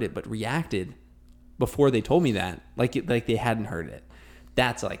already heard it but reacted before they told me that, like they hadn't heard it.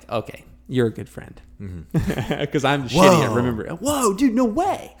 That's like, okay, you're a good friend. Because I'm shitty at remembering. Whoa, dude, no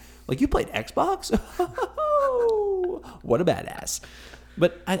way. Like, you played Xbox? What a badass.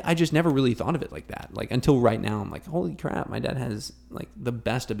 But I just never really thought of it like that. Like, until right now, I'm like, holy crap, my dad has, like, the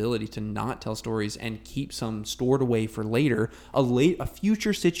best ability to not tell stories and keep some stored away for later, a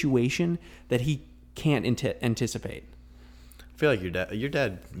future situation that he can't anticipate. I feel like your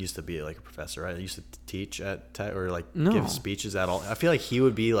dad used to be like a professor, right? He used to teach at Tech or like No. give speeches at all. I feel like he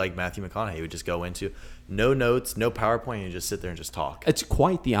would be like Matthew McConaughey. He would just go into no notes, no PowerPoint, and just sit there and just talk. It's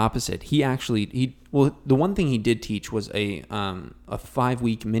quite the opposite. The one thing he did teach was a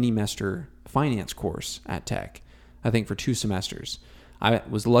 5-week mini-mester finance course at Tech, I think for 2 semesters. I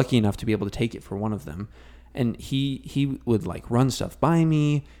was lucky enough to be able to take it for one of them. And he would, like, run stuff by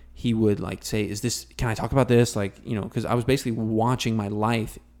me. He would, like, say, can I talk about this? Like, because I was basically watching my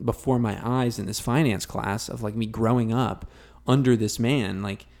life before my eyes in this finance class of, like, me growing up under this man,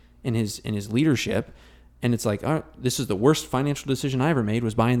 like, in his leadership. And it's like, oh, this is the worst financial decision I ever made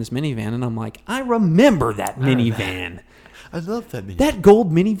was buying this minivan. And I'm like, I remember that minivan. I love that minivan. That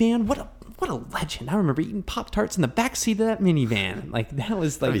gold minivan. What a legend. I remember eating Pop-Tarts in the backseat of that minivan. Like, that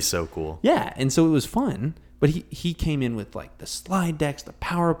was like... That'd be so cool. Yeah. And so it was fun. But he came in with, like, the slide decks, the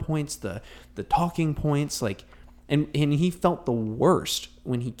PowerPoints, the talking points, like, and he felt the worst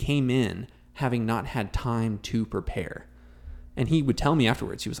when he came in having not had time to prepare. And he would tell me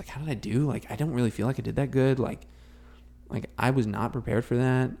afterwards, he was like, how did I do? Like, I don't really feel like I did that good. Like I was not prepared for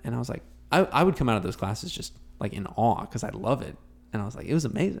that. And I was like, I would come out of those classes just, like, in awe because I love it. And I was like, it was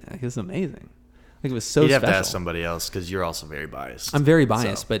amazing. Like, it was amazing. Like, it was so You'd special. have to ask somebody else because you're also very biased. I'm very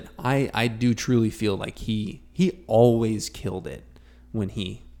biased, So, but I do truly feel like he always killed it when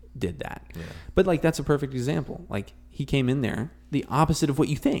he did that. Yeah. But like, that's a perfect example. Like, he came in there the opposite of what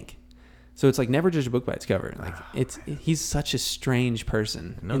you think. So it's like, never judge a book by its cover. Like, he's such a strange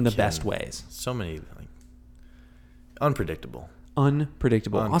person No in the kidding. best ways. So many, like, unpredictable.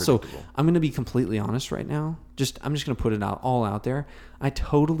 Unpredictable. Also, Unpredictable. I'm going to be completely honest right now. I'm just going to put it all out there. I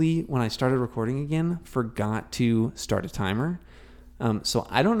totally, when I started recording again, forgot to start a timer. So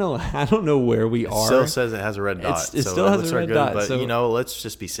I don't know where we are. It still says it has a red dot. It so still that has looks a red good, dot, But, so- let's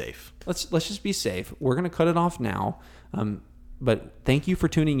just be safe. Let's just be safe. We're going to cut it off now. But thank you for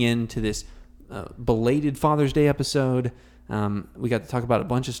tuning in to this belated Father's Day episode. We got to talk about a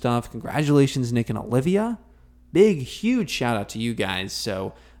bunch of stuff. Congratulations, Nick and Olivia. Big, huge shout out to you guys.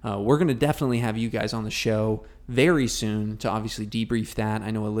 So we're going to definitely have you guys on the show very soon to obviously debrief that.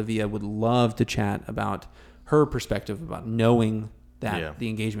 I know Olivia would love to chat about her perspective about knowing that the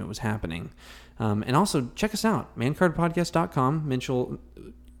engagement was happening. And also check us out, mancardpodcast.com. Mitchell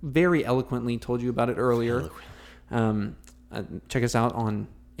very eloquently told you about it earlier. Check us out on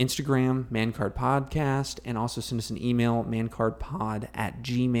Instagram, Mancard Podcast, and also send us an email,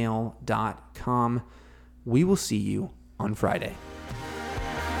 mancardpod@gmail.com. We will see you on Friday.